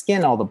that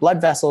skin, all the blood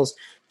vessels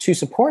to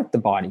support the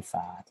body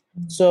fat.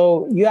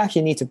 So you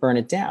actually need to burn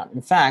it down.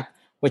 In fact,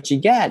 what you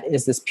get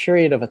is this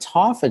period of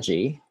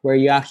autophagy where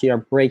you actually are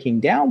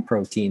breaking down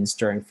proteins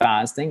during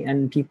fasting,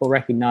 and people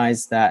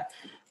recognize that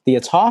the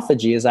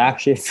autophagy is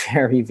actually a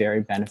very,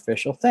 very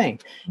beneficial thing,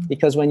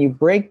 because when you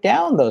break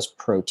down those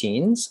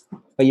proteins,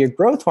 but your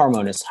growth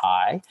hormone is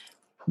high,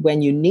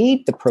 when you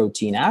need the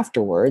protein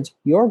afterwards,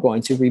 you're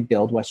going to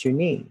rebuild what you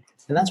need.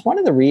 And that's one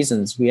of the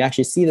reasons we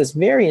actually see this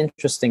very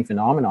interesting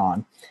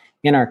phenomenon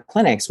in our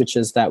clinics, which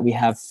is that we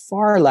have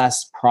far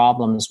less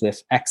problems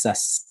with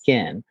excess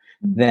skin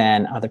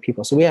than other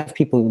people. So we have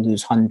people who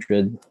lose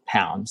 100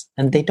 pounds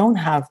and they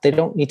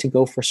don't need to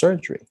go for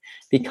surgery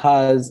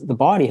because the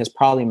body has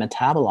probably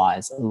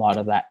metabolized a lot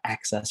of that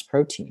excess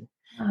protein.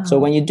 So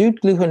when you do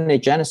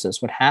gluconeogenesis,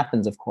 what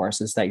happens, of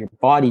course, is that your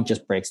body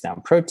just breaks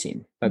down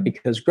protein. But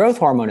because growth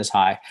hormone is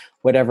high,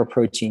 whatever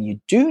protein you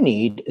do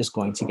need is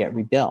going to get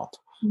rebuilt.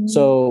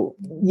 So,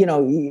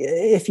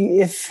 if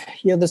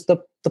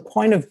the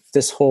point of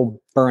this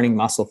whole burning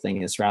muscle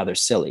thing is rather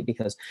silly,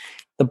 because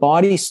the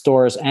body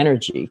stores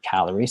energy,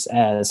 calories,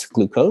 as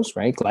glucose,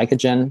 right?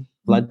 Glycogen,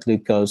 blood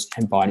glucose,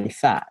 and body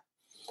fat.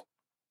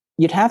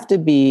 You'd have to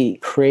be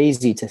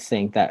crazy to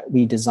think that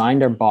we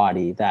designed our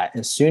body that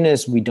as soon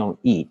as we don't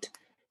eat,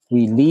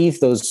 we leave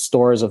those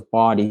stores of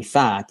body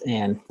fat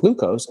and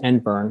glucose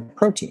and burn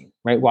protein,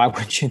 right? Why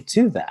would you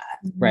do that,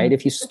 right?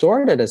 If you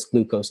stored it as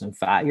glucose and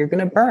fat, you're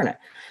going to burn it.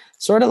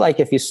 Sort of like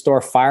if you store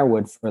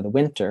firewood for the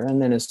winter,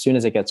 and then as soon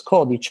as it gets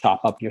cold, you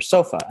chop up your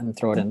sofa and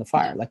throw it in the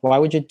fire. Like, why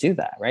would you do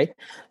that, right?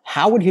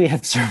 How would we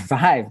have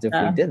survived if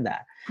we did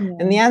that? Yeah.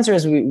 And the answer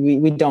is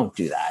we don't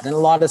do that. And a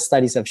lot of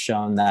studies have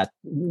shown that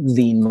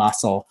lean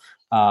muscle,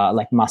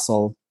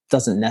 muscle,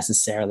 doesn't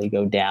necessarily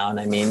go down.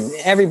 I mean,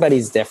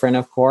 everybody's different,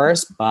 of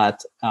course,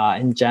 but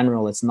in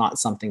general, it's not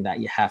something that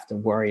you have to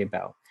worry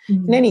about.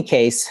 In any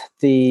case,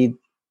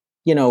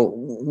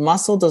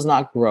 muscle does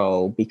not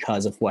grow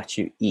because of what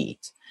you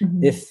eat.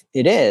 If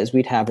it is,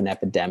 we'd have an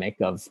epidemic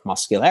of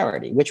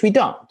muscularity, which we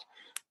don't.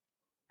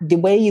 the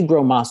way you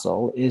grow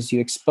muscle is you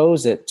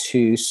expose it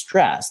to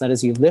stress. That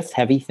is, you lift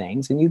heavy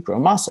things and you grow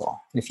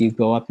muscle. If you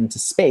go up into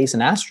space,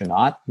 an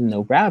astronaut,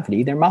 no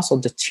gravity, their muscle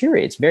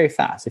deteriorates very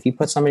fast. If you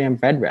put somebody on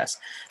bed rest,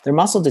 their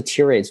muscle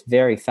deteriorates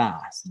very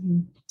fast.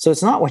 Mm-hmm. So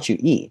it's not what you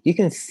eat. You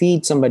can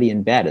feed somebody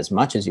in bed as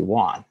much as you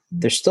want.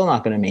 They're still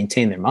not going to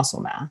maintain their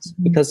muscle mass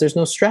because there's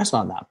no stress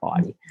on that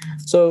body.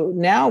 So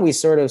now we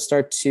sort of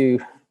start to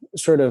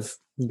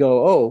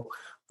go, oh,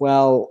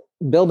 well,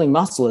 building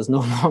muscle is no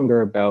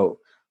longer about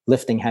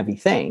lifting heavy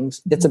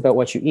things. It's about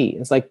what you eat.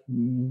 It's like,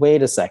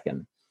 wait a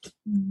second.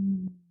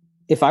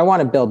 If I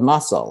want to build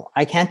muscle,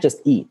 I can't just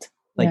eat.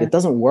 Like, it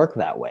doesn't work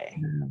that way.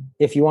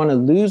 If you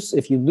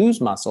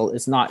lose muscle,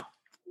 it's not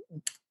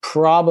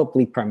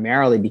probably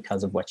primarily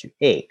because of what you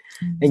ate.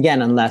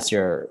 Again, unless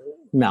you're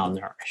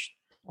malnourished.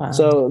 Wow.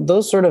 So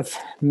those sort of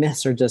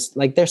myths are just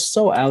like, they're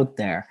so out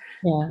there.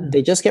 Yeah.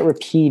 They just get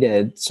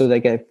repeated. So they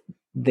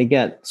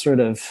get sort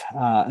of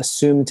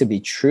assumed to be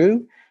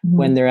true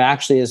when there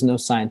actually is no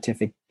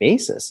scientific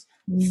basis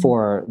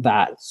for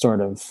that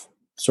sort of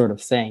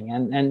thing.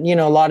 And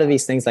a lot of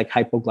these things like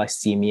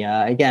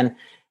hypoglycemia, again,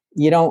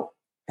 you don't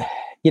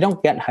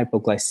get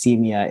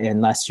hypoglycemia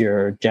unless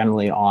you're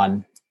generally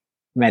on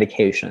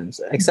medications,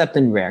 except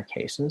in rare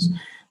cases.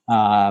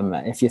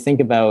 If you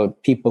think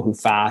about people who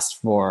fast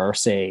for,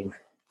 say,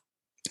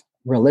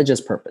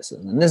 religious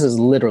purposes, and this is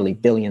literally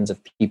billions of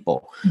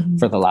people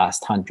for the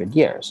last 100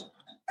 years,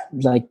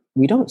 like,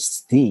 we don't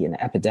see an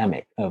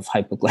epidemic of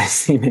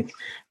hypoglycemic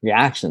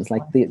reactions.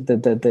 Like,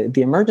 the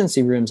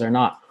emergency rooms are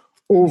not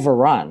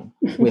overrun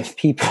with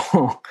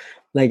people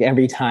like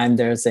every time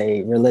there's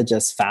a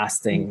religious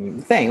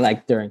fasting thing,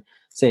 like during,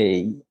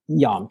 say,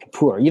 Yom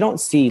Kippur. You don't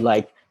see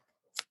like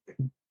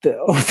the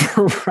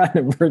overrun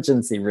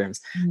emergency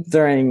rooms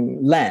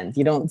during Lent.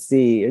 You don't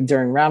see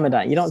during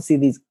Ramadan. You don't see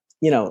these,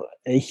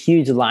 a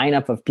huge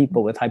lineup of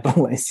people with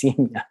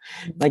hypoglycemia.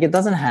 Like, it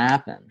doesn't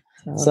happen.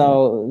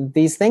 So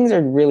these things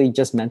are really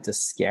just meant to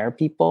scare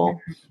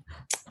people.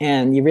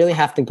 And you really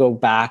have to go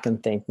back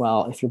and think,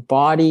 well, if your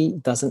body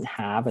doesn't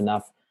have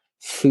enough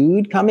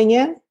food coming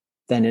in,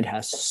 then it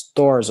has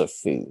stores of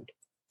food.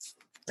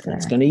 And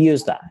it's going to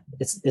use that.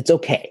 It's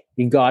okay.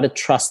 You got to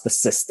trust the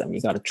system.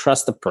 You got to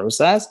trust the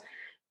process,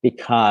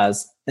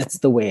 because it's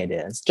the way it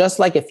is. Just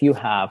like if you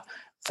have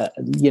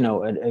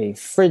a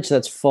fridge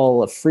that's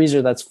full, a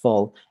freezer that's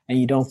full, and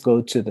you don't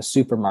go to the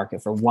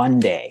supermarket for one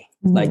day,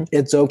 like,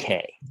 it's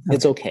okay.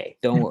 It's okay.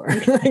 Don't worry.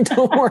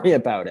 Don't worry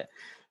about it.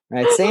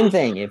 Right. Same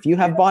thing. If you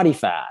have body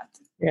fat.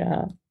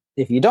 Yeah.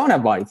 If you don't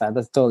have body fat,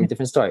 that's a totally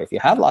different story. If you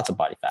have lots of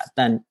body fat,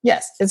 then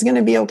yes, it's going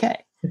to be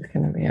okay. It's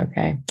going to be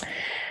okay.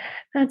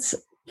 That's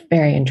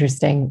very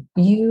interesting.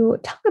 You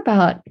talk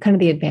about kind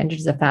of the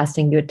advantages of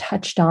fasting. You had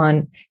touched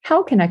on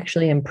how it can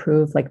actually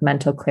improve like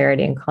mental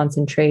clarity and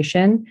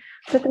concentration,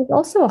 but there's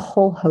also a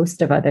whole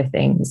host of other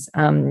things.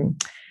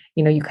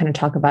 You kind of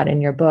talk about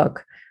in your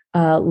book,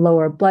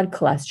 lower blood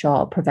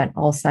cholesterol, prevent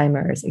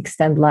Alzheimer's,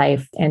 extend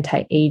life,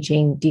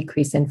 anti-aging,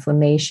 decrease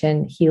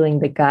inflammation, healing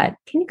the gut.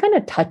 Can you kind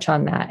of touch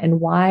on that and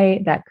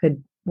why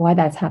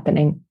that's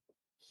happening?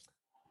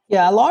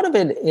 Yeah, a lot of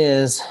it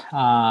is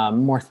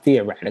more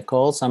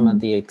theoretical, some of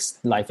the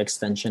life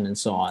extension and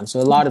so on. So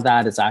a lot of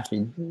that is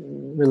actually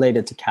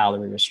related to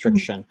calorie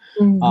restriction,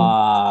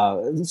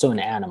 so in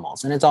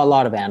animals. And it's a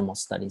lot of animal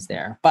studies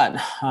there. But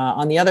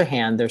on the other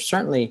hand,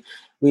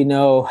 we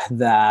know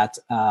that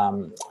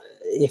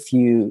if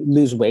you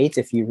lose weight,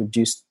 if you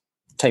reduce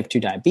type 2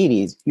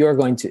 diabetes,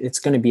 it's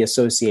going to be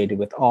associated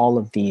with all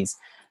of these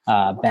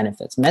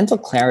benefits. Mental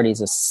clarity is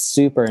a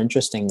super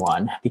interesting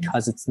one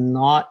because it's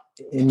not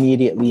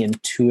immediately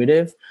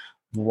intuitive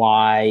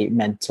why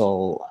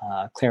mental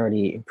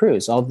clarity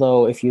improves.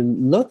 Although if you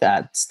look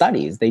at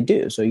studies, they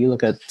do. So you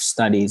look at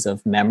studies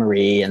of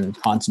memory and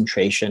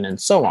concentration and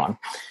so on.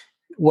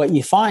 What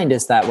you find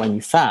is that when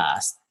you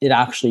fast, it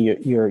actually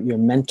your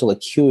mental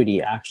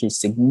acuity actually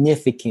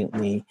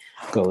significantly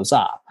goes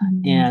up.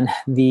 And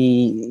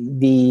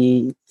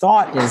the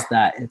thought is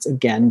that it's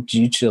again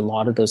due to a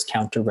lot of those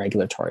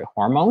counter-regulatory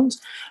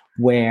hormones,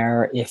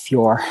 where if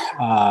your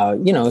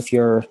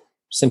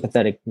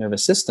sympathetic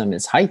nervous system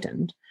is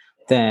heightened,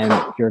 then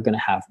you're going to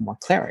have more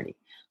clarity.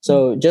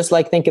 So just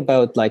like think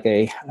about like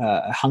a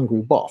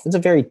hungry wolf. It's a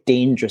very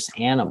dangerous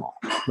animal,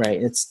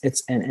 right?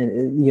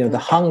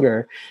 The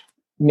hunger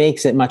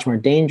makes it much more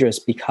dangerous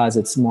because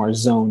it's more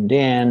zoned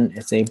in,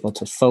 it's able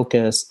to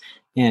focus,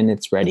 and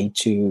it's ready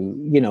to,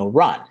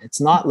 run. It's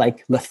not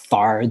like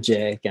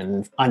lethargic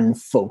and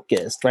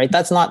unfocused, right?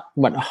 That's not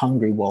what a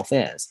hungry wolf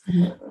is.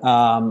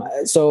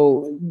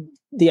 So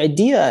the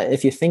idea,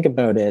 if you think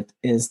about it,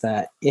 is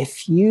that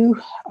if you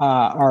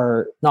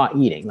are not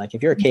eating, like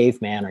if you're a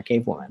caveman or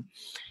cavewoman,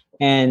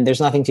 and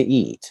there's nothing to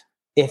eat,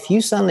 if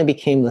you suddenly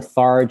became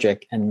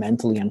lethargic and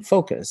mentally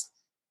unfocused,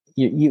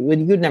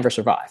 you'd never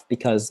survive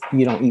because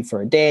you don't eat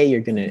for a day.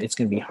 It's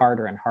going to be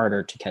harder and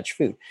harder to catch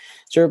food.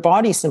 So your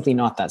body's simply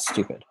not that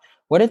stupid.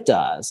 What it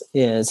does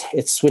is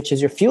it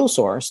switches your fuel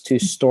source to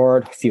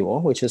stored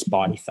fuel, which is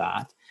body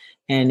fat,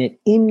 and it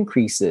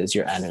increases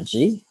your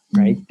energy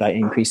right? By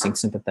increasing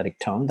sympathetic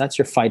tone. That's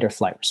your fight or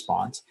flight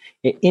response.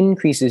 It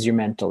increases your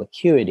mental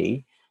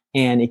acuity,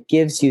 and it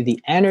gives you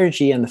the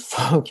energy and the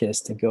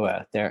focus to go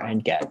out there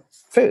and get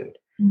food.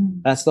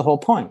 That's the whole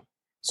point.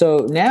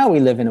 So now we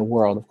live in a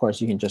world, of course,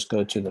 you can just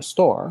go to the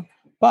store.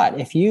 But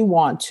if you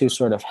want to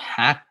sort of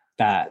hack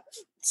that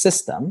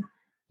system,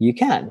 you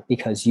can,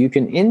 because you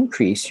can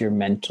increase your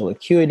mental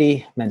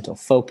acuity, mental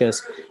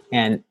focus,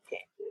 and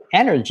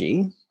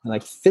energy,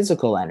 like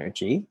physical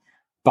energy,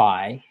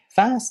 by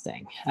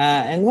fasting.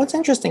 And what's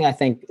interesting, I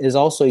think, is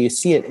also you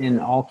see it in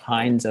all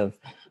kinds of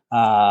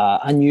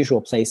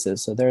unusual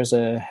places. So there's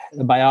a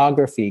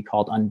biography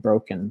called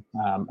Unbroken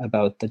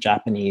about the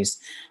Japanese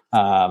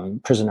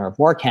prisoner of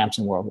war camps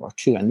in World War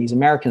II, and these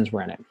Americans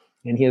were in it.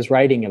 And he was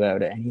writing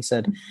about it, and he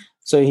said,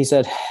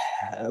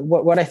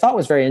 what I thought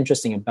was very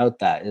interesting about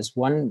that is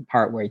one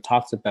part where he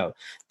talks about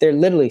they're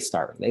literally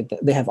starving.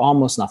 They have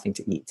almost nothing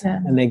to eat. Yeah.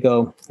 And they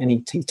go, and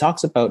he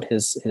talks about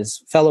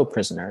his fellow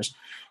prisoners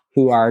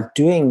who are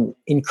doing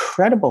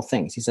incredible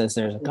things. He says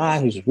there's a guy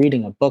who's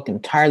reading a book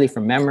entirely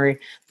from memory.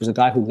 There's a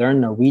guy who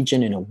learned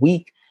Norwegian in a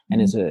week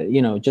and is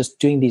just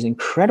doing these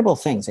incredible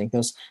things. And he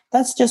goes,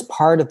 that's just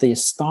part of the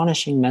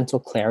astonishing mental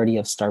clarity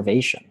of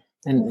starvation.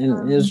 And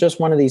it was just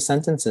one of these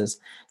sentences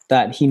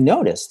that he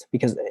noticed,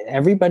 because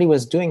everybody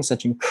was doing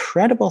such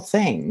incredible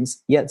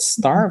things, yet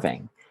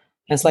starving.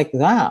 And it's like,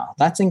 wow,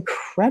 that's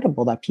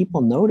incredible that people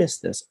notice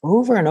this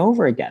over and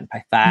over again.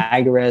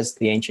 Pythagoras,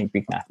 the ancient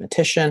Greek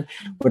mathematician,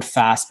 would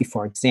fast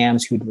before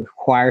exams. He would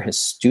require his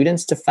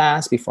students to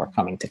fast before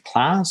coming to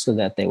class so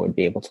that they would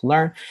be able to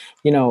learn,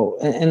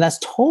 and that's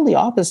totally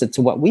opposite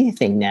to what we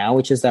think now,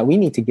 which is that we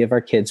need to give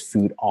our kids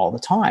food all the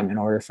time in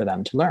order for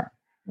them to learn.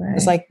 Right.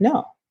 It's like,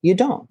 no. You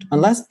don't.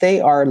 Unless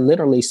they are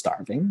literally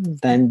starving,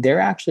 then there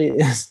actually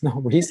is no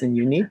reason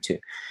you need to.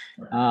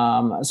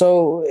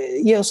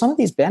 Some of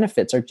these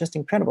benefits are just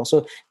incredible.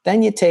 So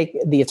then you take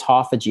the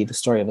autophagy, the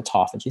story of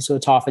autophagy. So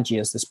autophagy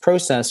is this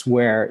process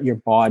where your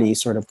body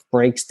sort of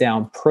breaks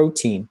down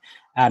protein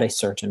at a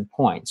certain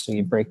point. So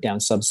you break down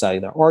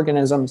subcellular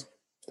organelles.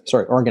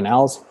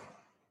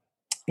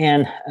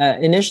 And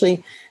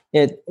initially,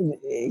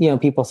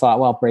 people thought,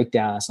 well,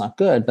 breakdown, that's not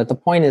good. But the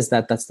point is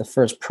that that's the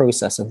first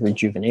process of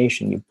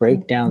rejuvenation. You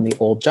break down the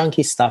old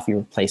junky stuff, you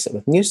replace it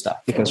with new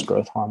stuff because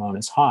growth hormone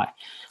is high.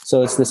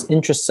 So it's this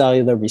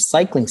intracellular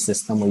recycling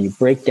system where you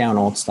break down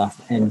old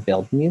stuff and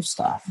build new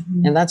stuff.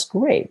 And that's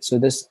great. So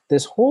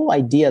this whole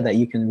idea that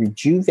you can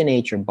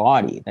rejuvenate your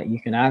body, that you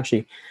can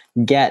actually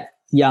get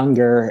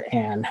younger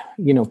and,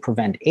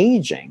 prevent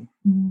aging,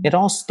 it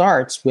all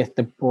starts with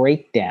the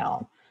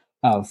breakdown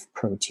of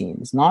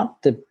proteins,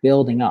 not the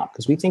building up,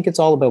 because we think it's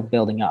all about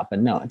building up, but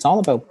no, it's all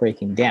about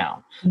breaking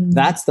down.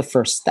 That's the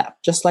first step.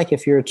 Just like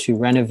if you're to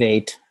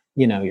renovate,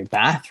 your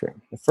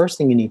bathroom, the first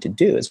thing you need to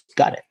do is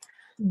gut it.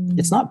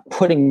 It's not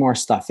putting more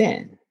stuff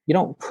in. You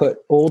don't put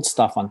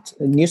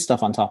new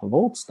stuff on top of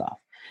old stuff.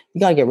 You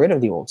got to get rid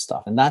of the old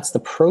stuff. And that's the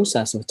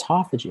process of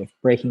autophagy, of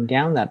breaking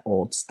down that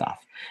old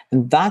stuff.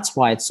 And that's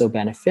why it's so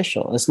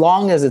beneficial, as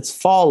long as it's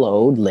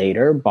followed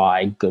later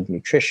by good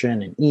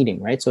nutrition and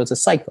eating, right? So it's a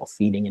cycle,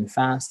 feeding and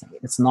fasting.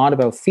 It's not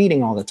about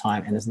feeding all the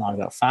time, and it's not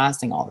about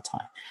fasting all the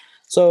time.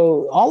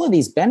 So all of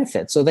these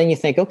benefits. So then you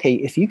think, okay,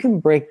 if you can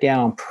break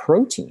down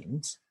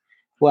proteins,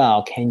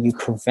 well, can you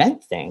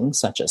prevent things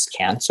such as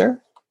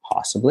cancer?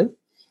 Possibly.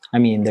 I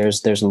mean,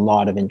 there's a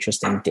lot of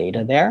interesting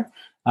data there.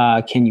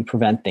 Can you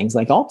prevent things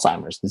like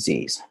Alzheimer's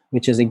disease,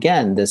 which is,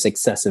 again, this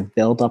excessive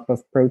buildup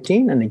of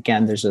protein? And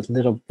again, there's a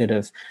little bit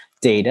of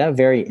data,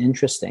 very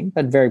interesting,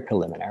 but very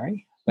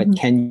preliminary. But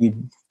can you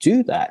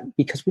do that?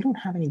 Because we don't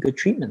have any good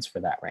treatments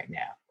for that right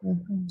now.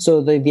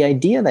 So the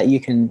idea that you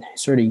can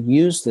sort of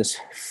use this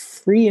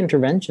free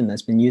intervention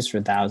that's been used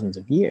for thousands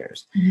of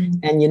years.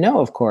 And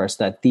of course,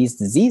 that these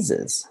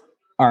diseases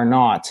are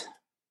not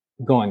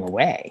going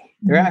away.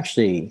 They're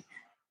actually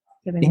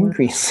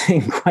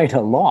increasing quite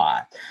a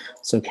lot.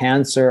 So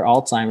cancer,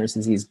 Alzheimer's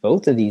disease,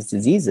 both of these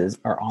diseases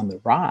are on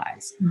the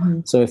rise.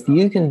 So if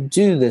you can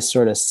do this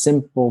sort of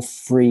simple,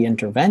 free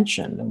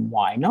intervention, then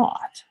why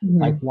not?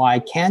 Like, why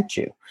can't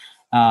you?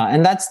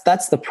 And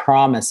that's the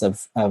promise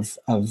of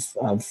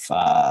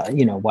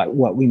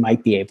what we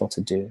might be able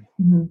to do.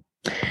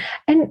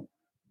 And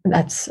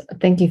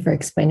thank you for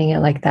explaining it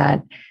like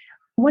that.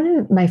 One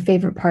of my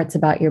favorite parts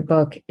about your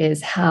book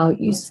is how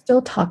you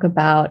still talk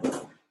about,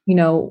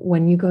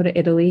 when you go to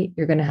Italy,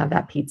 you're going to have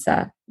that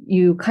pizza.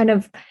 You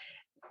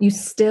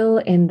still,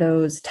 in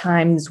those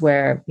times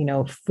where,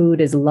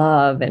 food is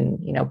love and,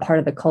 part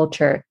of the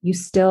culture, you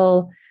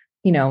still,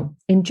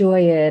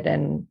 enjoy it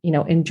and,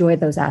 enjoy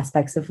those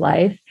aspects of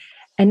life.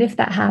 And if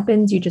that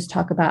happens, you just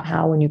talk about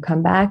how when you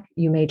come back,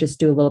 you may just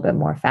do a little bit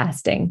more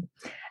fasting.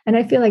 And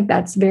I feel like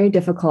that's very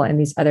difficult in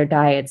these other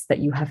diets, that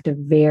you have to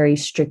very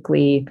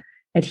strictly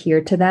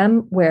adhere to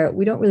them, where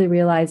we don't really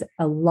realize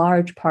a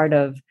large part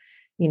of,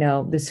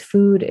 this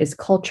food is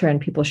culture and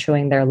people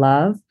showing their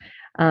love.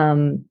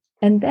 And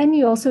then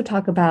you also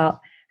talk about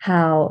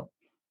how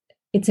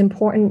it's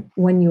important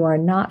when you are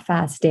not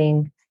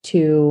fasting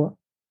to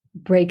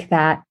break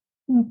that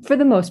For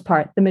the most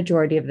part, the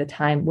majority of the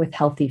time with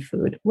healthy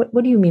food.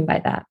 What do you mean by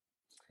that?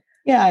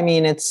 Yeah, I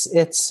mean it's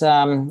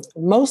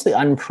mostly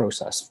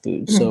unprocessed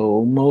food. Mhm.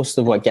 So most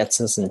of what gets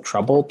us in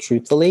trouble,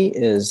 truthfully,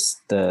 is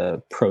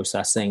the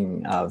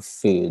processing of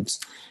foods,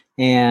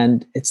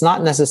 and it's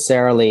not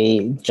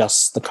necessarily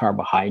just the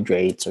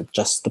carbohydrates or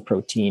just the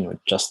protein or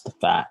just the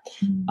fat.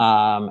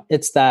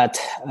 It's that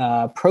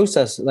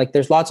process. Like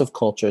there's lots of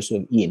cultures who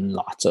have eaten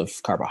lots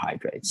of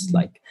carbohydrates, Mhm.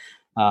 like.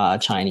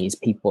 Chinese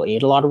people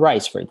ate a lot of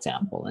rice, for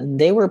example, and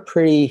they were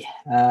pretty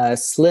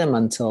slim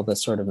until the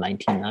sort of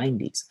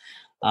 1990s.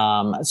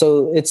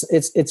 So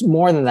it's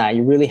more than that.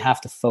 You really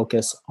have to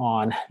focus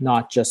on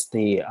not just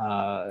the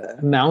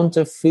amount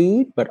of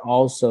food, but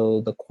also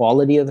the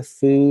quality of the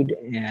food.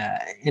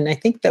 And I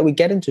think that we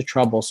get into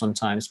trouble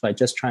sometimes by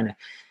just trying to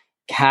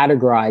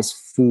categorize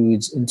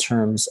foods in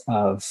terms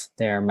of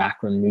their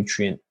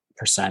macronutrient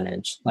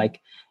percentage.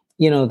 Like,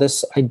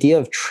 this idea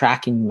of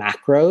tracking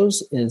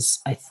macros is,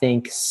 I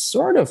think,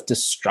 sort of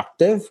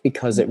destructive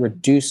because it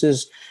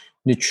reduces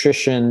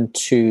nutrition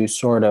to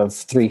sort of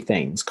three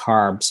things: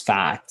 carbs,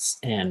 fats,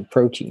 and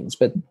proteins.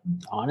 But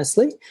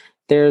honestly,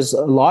 there's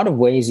a lot of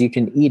ways you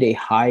can eat a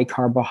high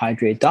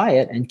carbohydrate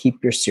diet and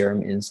keep your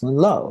serum insulin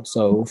low.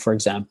 So, for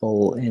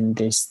example, in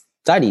these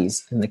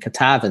studies in the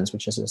Katavans,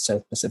 which is a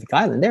South Pacific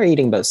island, they're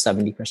eating about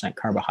 70%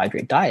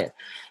 carbohydrate diet.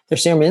 Their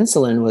serum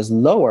insulin was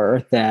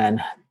lower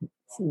than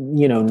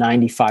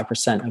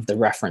 95% of the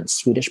reference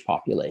Swedish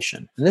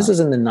population. And this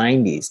was in the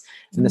 90s.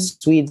 And the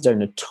Swedes are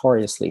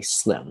notoriously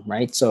slim,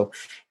 right? So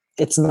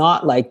it's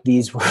not like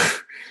these were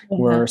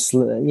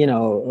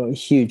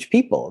huge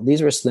people.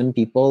 These were slim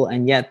people,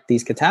 and yet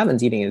these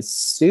Katavans eating a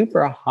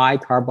super high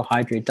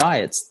carbohydrate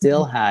diet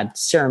still had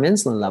serum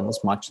insulin levels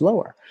much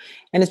lower.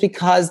 And it's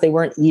because they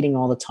weren't eating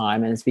all the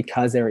time, and it's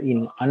because they were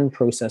eating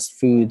unprocessed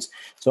foods.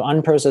 So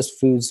unprocessed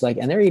foods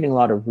and they're eating a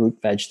lot of root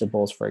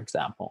vegetables, for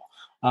example.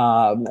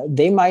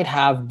 They might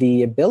have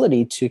the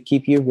ability to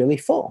keep you really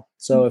full.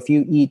 So if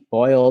you eat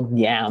boiled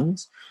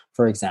yams,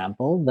 for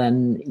example,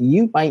 then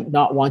you might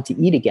not want to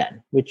eat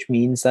again, which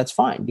means that's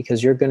fine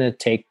because you're going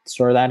to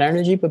store that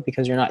energy, but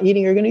because you're not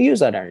eating, you're going to use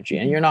that energy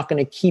and you're not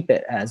going to keep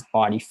it as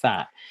body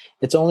fat.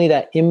 It's only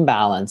that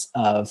imbalance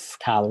of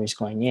calories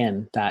going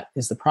in that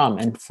is the problem.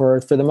 And for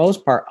the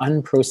most part,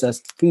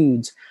 unprocessed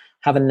foods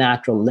have a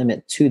natural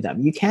limit to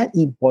them. You can't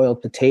eat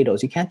boiled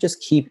potatoes. You can't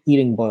just keep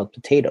eating boiled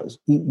potatoes.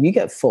 You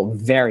get full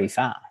very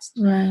fast.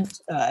 Right.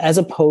 As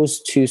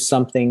opposed to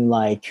something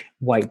like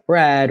white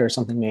bread or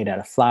something made out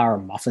of flour,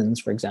 muffins,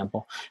 for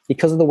example,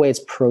 because of the way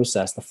it's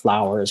processed, the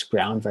flour is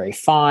ground very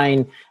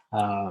fine.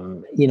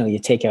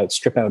 You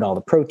strip out all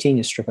the protein,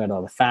 you strip out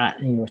all the fat,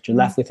 and what you're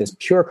left with is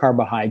pure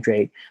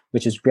carbohydrate,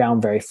 which is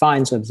ground very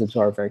fine, so it's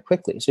absorbed very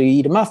quickly. So you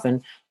eat a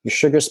muffin, your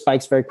sugar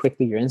spikes very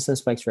quickly, your insulin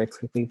spikes very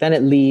quickly, then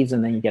it leaves,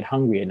 and then you get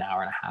hungry an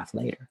hour and a half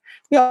later.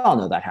 We all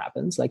know that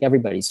happens. Like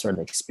everybody's sort of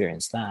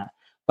experienced that.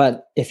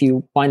 But if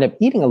you wind up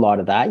eating a lot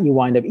of that, you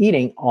wind up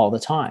eating all the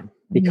time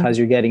because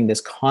you're getting this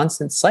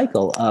constant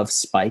cycle of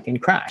spike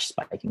and crash,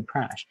 spike and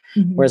crash.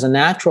 Whereas a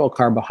natural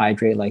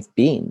carbohydrate like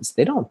beans,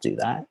 they don't do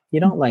that.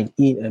 You don't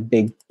eat a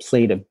big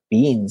plate of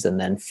beans and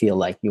then feel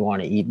like you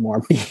want to eat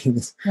more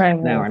beans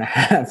an hour and a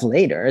half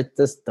later. It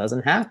just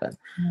doesn't happen.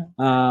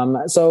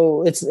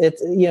 So it's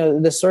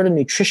this sort of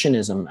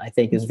nutritionism, I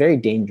think, is very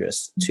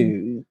dangerous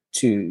to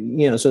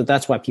so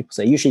that's why people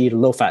say you should eat a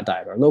low fat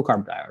diet or a low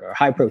carb diet or a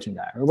high protein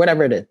diet or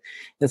whatever it is.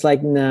 It's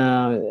like,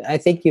 no, I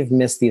think you've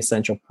missed the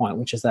essential point,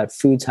 which is that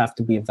foods have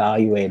to be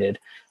evaluated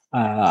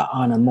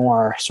on a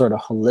more sort of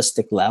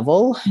holistic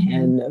level.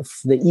 And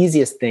the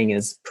easiest thing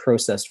is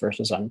processed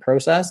versus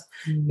unprocessed.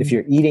 If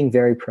you're eating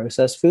very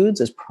processed foods,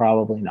 it's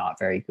probably not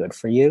very good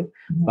for you.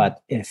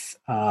 But if,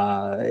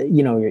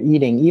 you're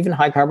eating even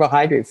high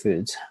carbohydrate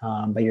foods,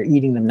 but you're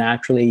eating them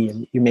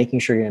naturally, you're making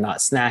sure you're not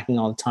snacking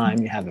all the time,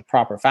 you have a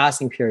proper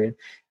fasting period,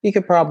 you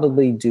could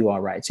probably do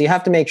all right. So you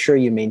have to make sure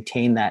you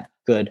maintain that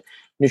good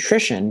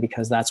nutrition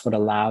because that's what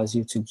allows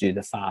you to do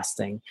the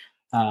fasting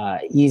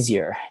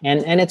easier.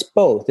 And it's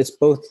both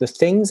the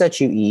things that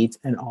you eat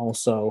and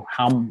also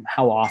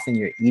how often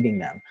you're eating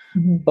them.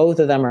 Both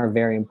of them are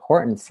very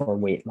important for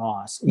weight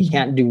loss. You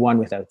can't do one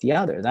without the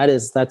other.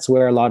 That's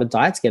where a lot of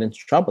diets get into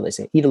trouble. They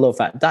say eat a low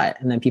fat diet,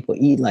 and then people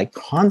eat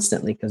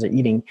constantly because they're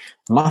eating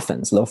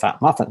muffins, low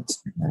fat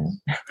muffins,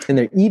 and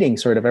they're eating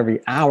sort of every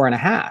hour and a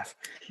half.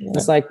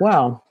 It's like,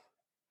 well,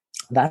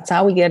 that's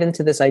how we get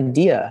into this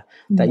idea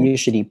that you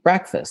should eat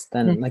breakfast.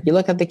 Then you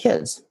look at the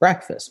kids: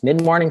 breakfast,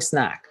 mid-morning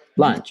snack,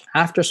 lunch,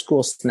 after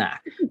school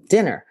snack,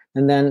 dinner,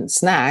 and then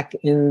snack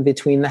in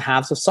between the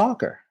halves of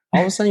soccer.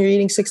 All of a sudden you're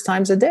eating 6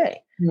 times a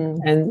day.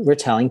 And we're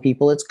telling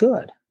people it's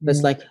good. But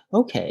it's like,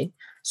 okay,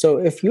 so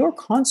if you're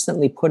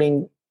constantly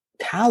putting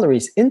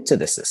calories into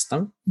the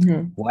system,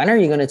 when are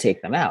you going to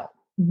take them out?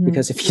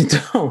 Because if you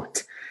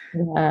don't,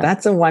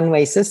 that's a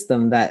one-way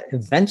system that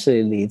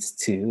eventually leads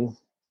to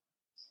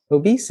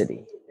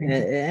obesity.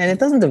 And it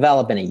doesn't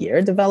develop in a year.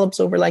 It develops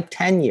over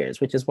 10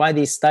 years, which is why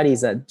these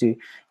studies that do,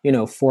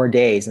 4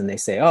 days and they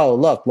say, oh,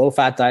 look, low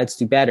fat diets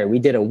do better. We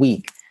did a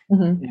week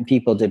and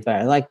people did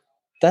better.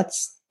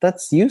 That's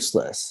that's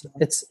useless.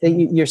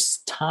 Your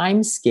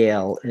time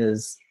scale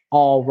is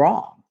all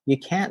wrong. You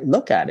can't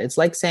look at it. It's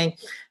like saying,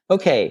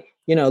 okay,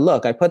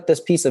 look, I put this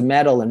piece of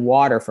metal in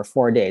water for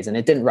 4 days and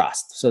it didn't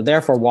rust. So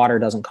therefore water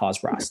doesn't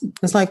cause rust.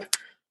 It's like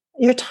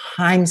your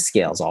time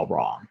scale's all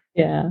wrong.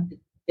 Yeah.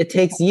 It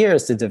takes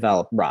years to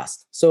develop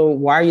rust. So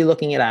why are you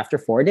looking at after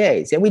 4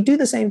 days? Yeah, we do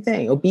the same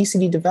thing.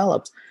 Obesity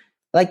develops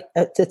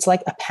it's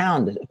like a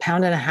pound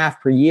and a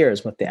half per year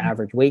is what the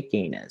average weight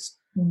gain is.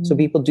 Mm-hmm. So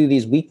people do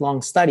these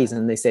week-long studies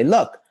and they say,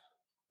 look,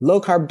 low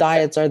carb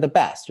diets are the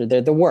best, or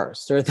they're the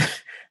worst, or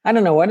I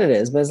don't know what it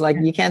is, but it's like,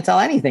 you can't tell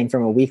anything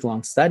from a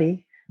week-long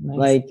study. Nice.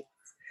 Like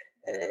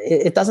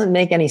it doesn't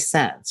make any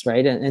sense.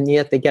 Right. And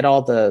yet they get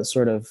all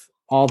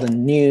the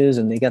news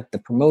and they get the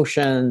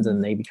promotions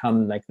and they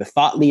become like the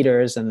thought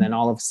leaders. And then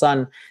all of a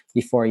sudden,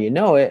 before you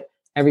know it,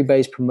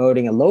 everybody's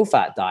promoting a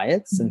low-fat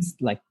diet since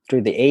like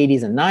through the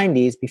 80s and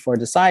 90s before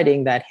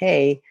deciding that,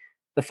 hey,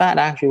 the fat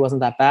actually wasn't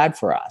that bad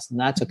for us. And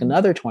that took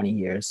another 20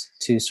 years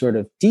to sort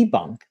of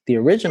debunk the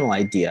original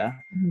idea,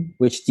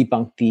 which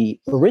debunked the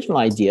original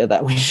idea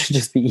that we should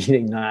just be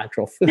eating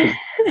natural food.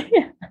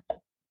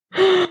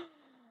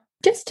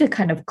 Just to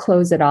kind of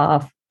close it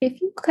off, if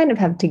you kind of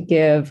have to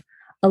give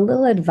a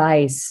little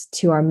advice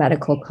to our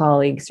medical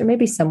colleagues or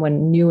maybe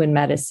someone new in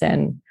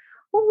medicine,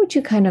 what would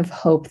you kind of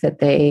hope that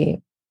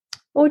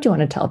what would you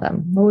want to tell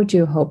them? What would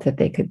you hope that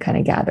they could kind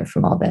of gather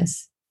from all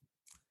this?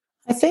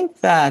 I think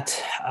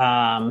that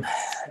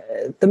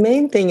the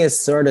main thing is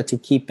sort of to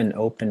keep an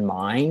open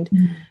mind,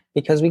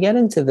 because we get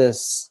into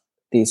these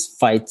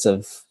fights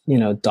of,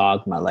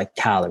 dogma, like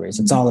calories.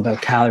 It's all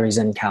about calories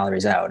in,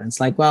 calories out. And it's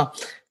like, well,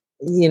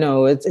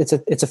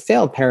 it's a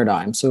failed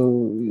paradigm. So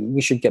we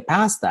should get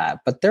past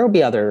that. But there will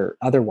be other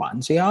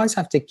ones. So you always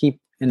have to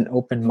keep an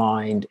open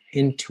mind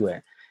into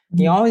it.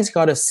 You always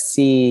got to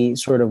see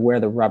sort of where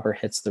the rubber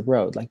hits the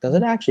road. Like, does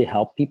it actually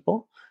help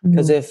people?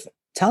 Because if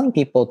telling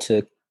people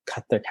to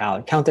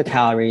count their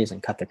calories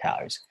and cut their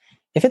calories,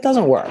 if it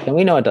doesn't work, and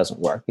we know it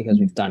doesn't work because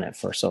we've done it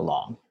for so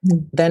long,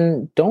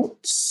 then don't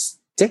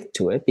stick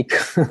to it,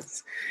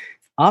 because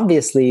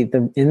obviously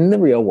in the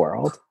real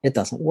world, it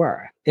doesn't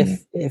work.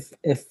 If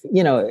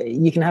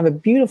you can have a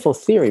beautiful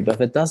theory, but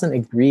if it doesn't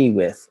agree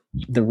with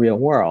the real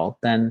world,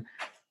 then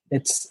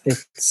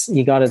it's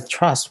you got to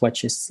trust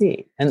what you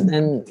see, and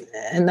then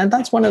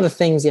that's one of the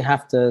things you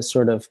have to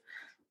sort of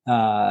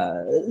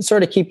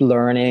keep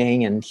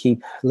learning and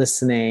keep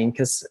listening,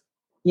 because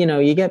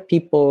you get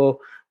people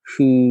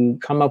who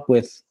come up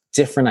with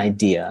different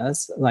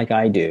ideas like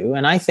I do,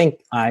 and I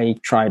think I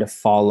try to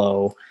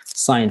follow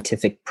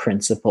scientific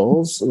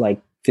principles like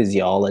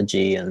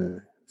physiology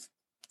and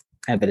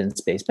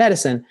evidence-based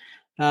medicine,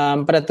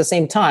 but at the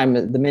same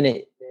time, the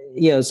minute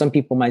some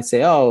people might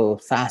say, "Oh,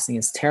 fasting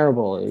is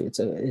terrible.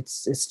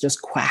 It's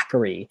just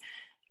quackery."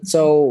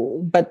 So,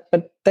 but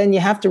then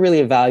you have to really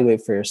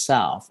evaluate for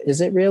yourself.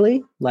 Is it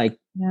really? Like,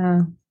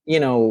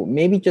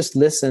 maybe just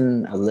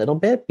listen a little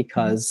bit,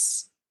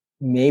 because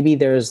maybe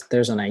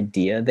there's an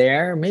idea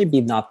there.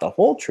 Maybe not the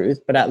whole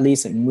truth, but at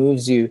least it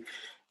moves you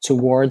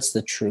towards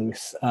the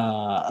truth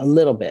a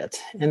little bit.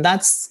 And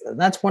that's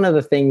one of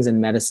the things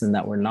in medicine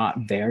that we're not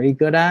very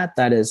good at.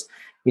 That is,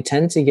 we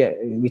tend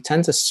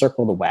to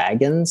circle the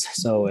wagons.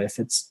 So if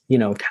it's,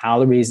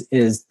 calories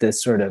is the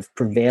sort of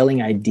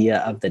prevailing idea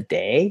of the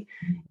day,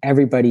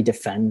 everybody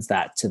defends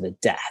that to the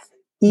death,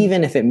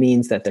 even if it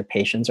means that their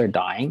patients are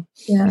dying,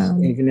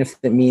 even if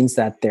it means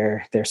that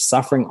they're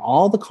suffering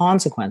all the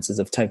consequences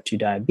of type 2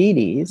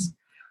 diabetes.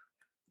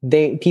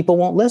 People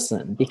won't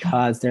listen,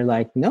 because they're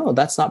like, no,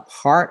 that's not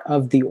part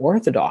of the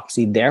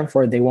orthodoxy.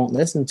 Therefore, they won't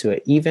listen to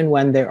it, even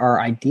when there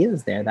are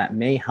ideas there that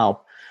may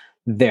help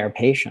their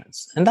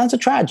patients. And that's a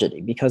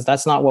tragedy, because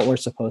that's not what we're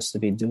supposed to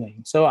be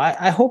doing. So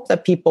I hope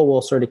that people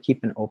will sort of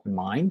keep an open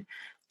mind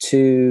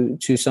to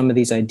some of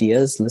these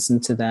ideas,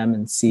 listen to them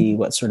and see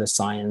what sort of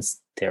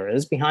science there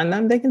is behind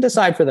them. They can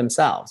decide for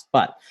themselves.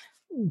 But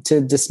to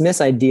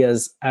dismiss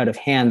ideas out of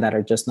hand that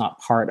are just not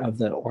part of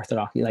the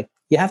orthodoxy, like,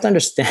 you have to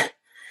understand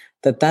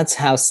that that's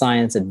how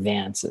science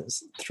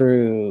advances,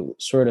 through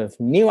sort of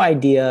new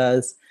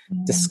ideas,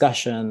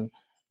 discussion,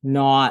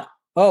 not,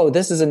 oh,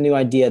 this is a new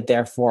idea,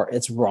 therefore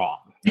it's wrong,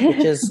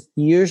 which is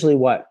usually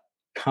what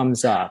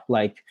comes up.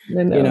 Like,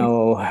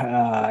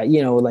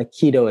 like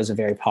keto is a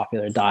very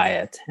popular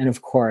diet. And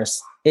of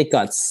course, it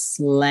got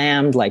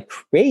slammed like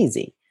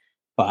crazy.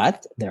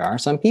 But there are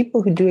some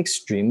people who do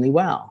extremely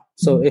well.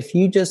 So if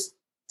you just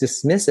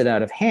dismiss it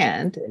out of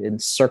hand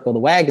and circle the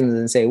wagons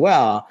and say,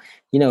 well,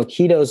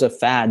 keto is a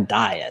fad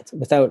diet,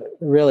 without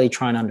really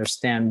trying to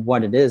understand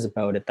what it is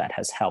about it that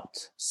has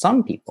helped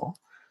some people,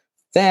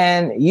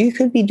 then you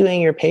could be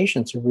doing your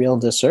patients a real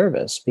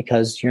disservice,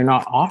 because you're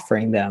not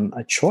offering them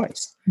a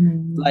choice.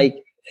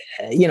 Like,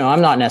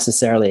 I'm not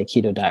necessarily a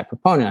keto diet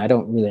proponent. I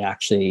don't really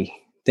actually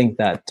think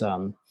that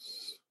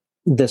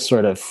this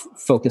sort of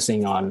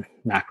focusing on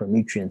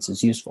macronutrients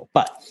is useful,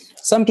 but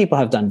some people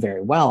have done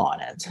very well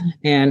on it.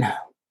 And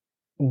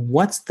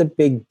what's the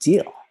big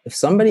deal? If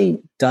somebody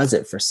does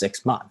it for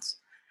 6 months,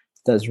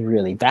 does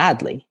really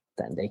badly,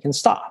 then they can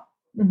stop.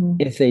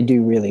 If they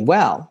do really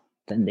well,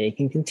 then they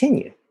can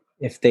continue.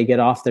 If they get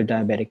off their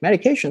diabetic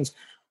medications,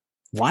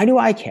 why do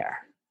I care?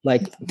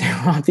 Like,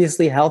 they're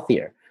obviously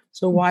healthier.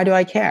 So why do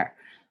I care?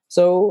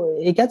 So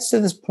it gets to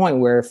this point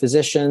where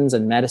physicians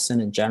and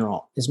medicine in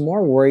general is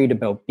more worried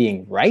about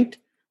being right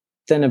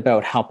than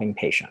about helping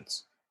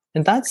patients.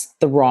 And that's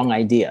the wrong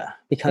idea,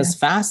 because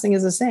fasting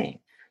is the same.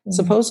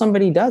 Suppose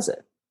somebody does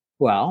it.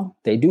 Well,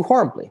 they do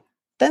horribly.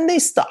 Then they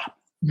stop.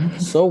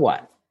 So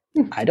what?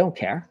 I don't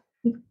care.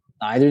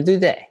 Neither do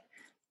they.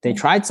 They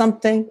tried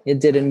something,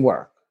 it didn't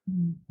work.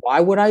 Why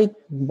would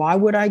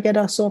I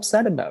get so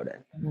upset about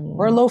it?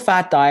 Or a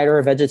low-fat diet or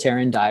a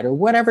vegetarian diet or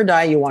whatever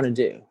diet you want to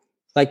do.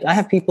 Like, I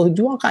have people who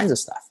do all kinds of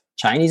stuff,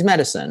 Chinese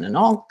medicine and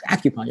all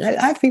acupuncture.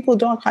 I have people who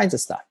do all kinds of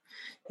stuff.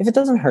 If it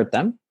doesn't hurt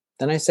them,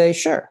 then I say,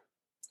 sure,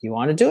 you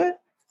want to do it?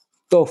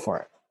 Go for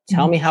it.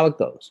 Tell me how it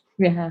goes.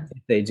 Yeah.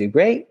 If they do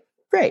great,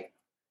 great.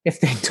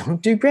 If they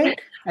don't do great,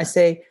 I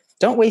say,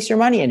 don't waste your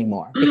money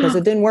anymore because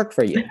it didn't work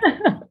for you.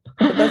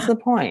 But that's the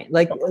point.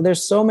 Like,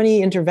 there's so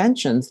many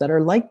interventions that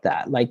are like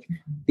that, like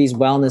these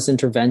wellness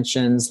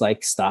interventions,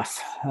 like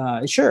stuff.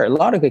 Sure, a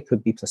lot of it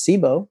could be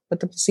placebo,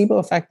 but the placebo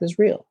effect is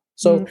real.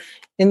 So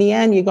in the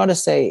end, you got to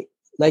say,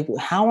 like,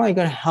 how am I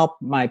going to help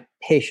my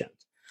patient?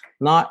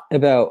 Not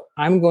about,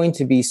 I'm going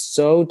to be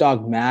so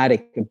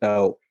dogmatic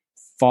about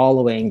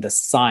following the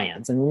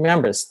science. And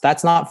remember,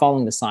 that's not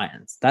following the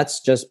science. That's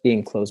just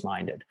being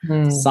closed-minded.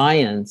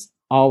 Science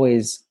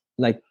always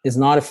is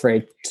not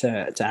afraid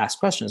to ask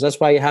questions. That's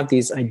why you have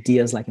these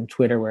ideas like in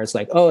Twitter where it's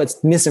like, oh,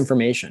 it's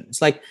misinformation.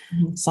 It's like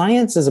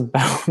science is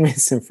about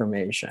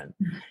misinformation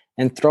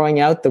and throwing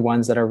out the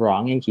ones that are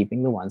wrong and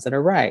keeping the ones that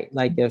are right.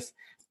 Like if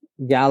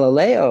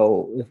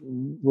Galileo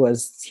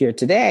was here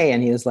today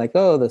and he was like,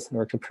 oh,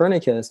 or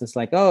Copernicus is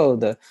like, oh,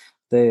 the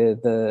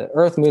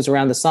earth moves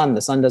around the sun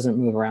doesn't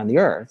move around the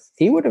earth,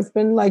 he would have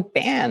been like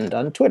banned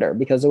on Twitter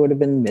because it would have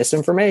been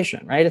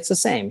misinformation, right? It's the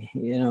same,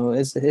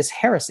 it's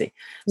heresy.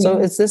 So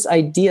it's this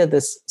idea,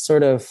 this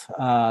sort of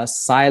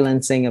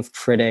silencing of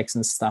critics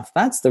and stuff.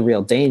 That's the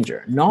real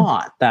danger,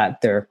 not that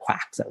there are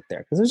quacks out there,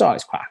 because there's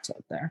always quacks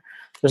out there.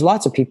 There's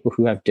lots of people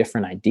who have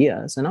different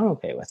ideas, and I'm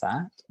okay with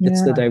that.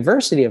 It's the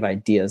diversity of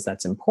ideas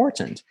that's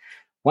important.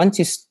 Once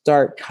you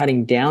start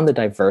cutting down the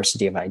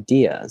diversity of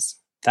ideas,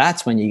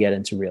 that's when you get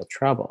into real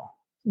trouble,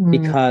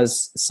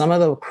 because some of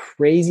the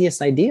craziest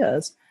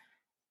ideas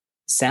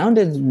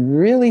sounded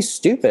really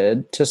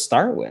stupid to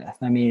start with.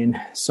 I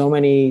mean, so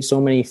many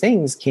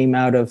things came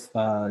out of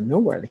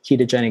nowhere. The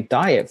ketogenic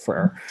diet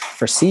for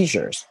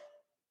seizures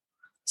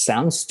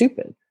sounds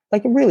stupid.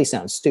 Like, it really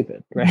sounds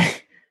stupid,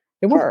 right?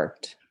 It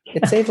worked.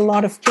 It saved a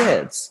lot of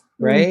kids,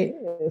 right?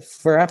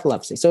 For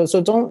epilepsy. So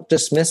don't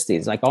dismiss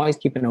these. Like, always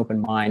keep an open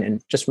mind,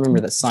 and just remember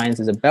that science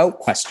is about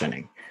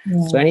questioning.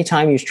 So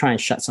anytime you try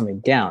and shut something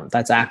down,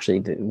 that's actually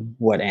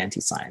what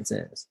anti-science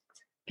is.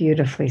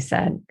 Beautifully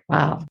said.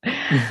 Wow.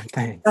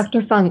 Thanks.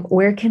 Dr. Fung,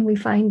 where can we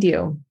find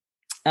you?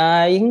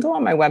 You can go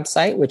on my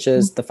website, which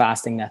is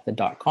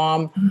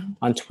thefastingmethod.com.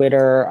 On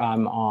Twitter,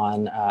 I'm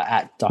on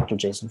at Dr.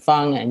 Jason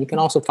Fung. And you can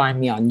also find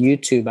me on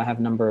YouTube. I have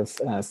a number of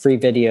free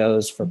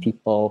videos for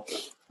people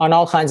on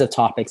all kinds of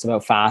topics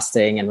about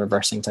fasting and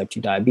reversing type 2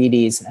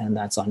 diabetes. And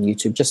that's on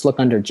YouTube. Just look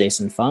under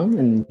Jason Fung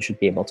and you should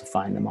be able to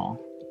find them all.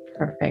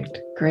 Perfect.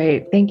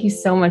 Great. Thank you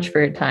so much for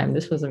your time.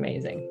 This was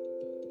amazing.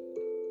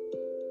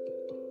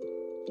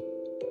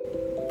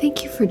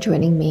 Thank you for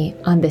joining me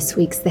on this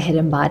week's The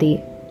Hidden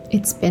Body.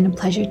 It's been a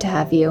pleasure to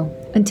have you.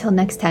 Until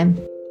next time.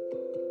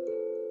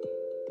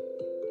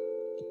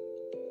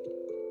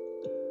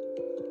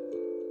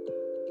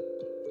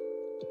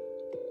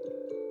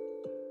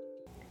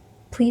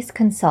 Please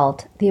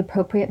consult the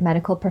appropriate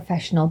medical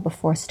professional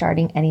before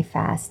starting any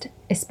fast,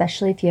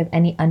 especially if you have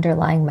any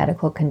underlying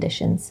medical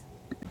conditions.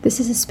 This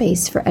is a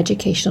space for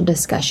educational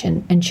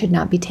discussion and should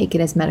not be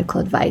taken as medical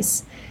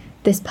advice.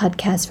 This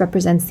podcast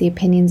represents the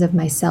opinions of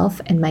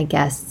myself and my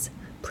guests.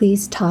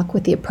 Please talk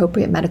with the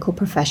appropriate medical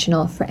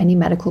professional for any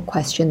medical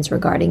questions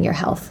regarding your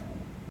health.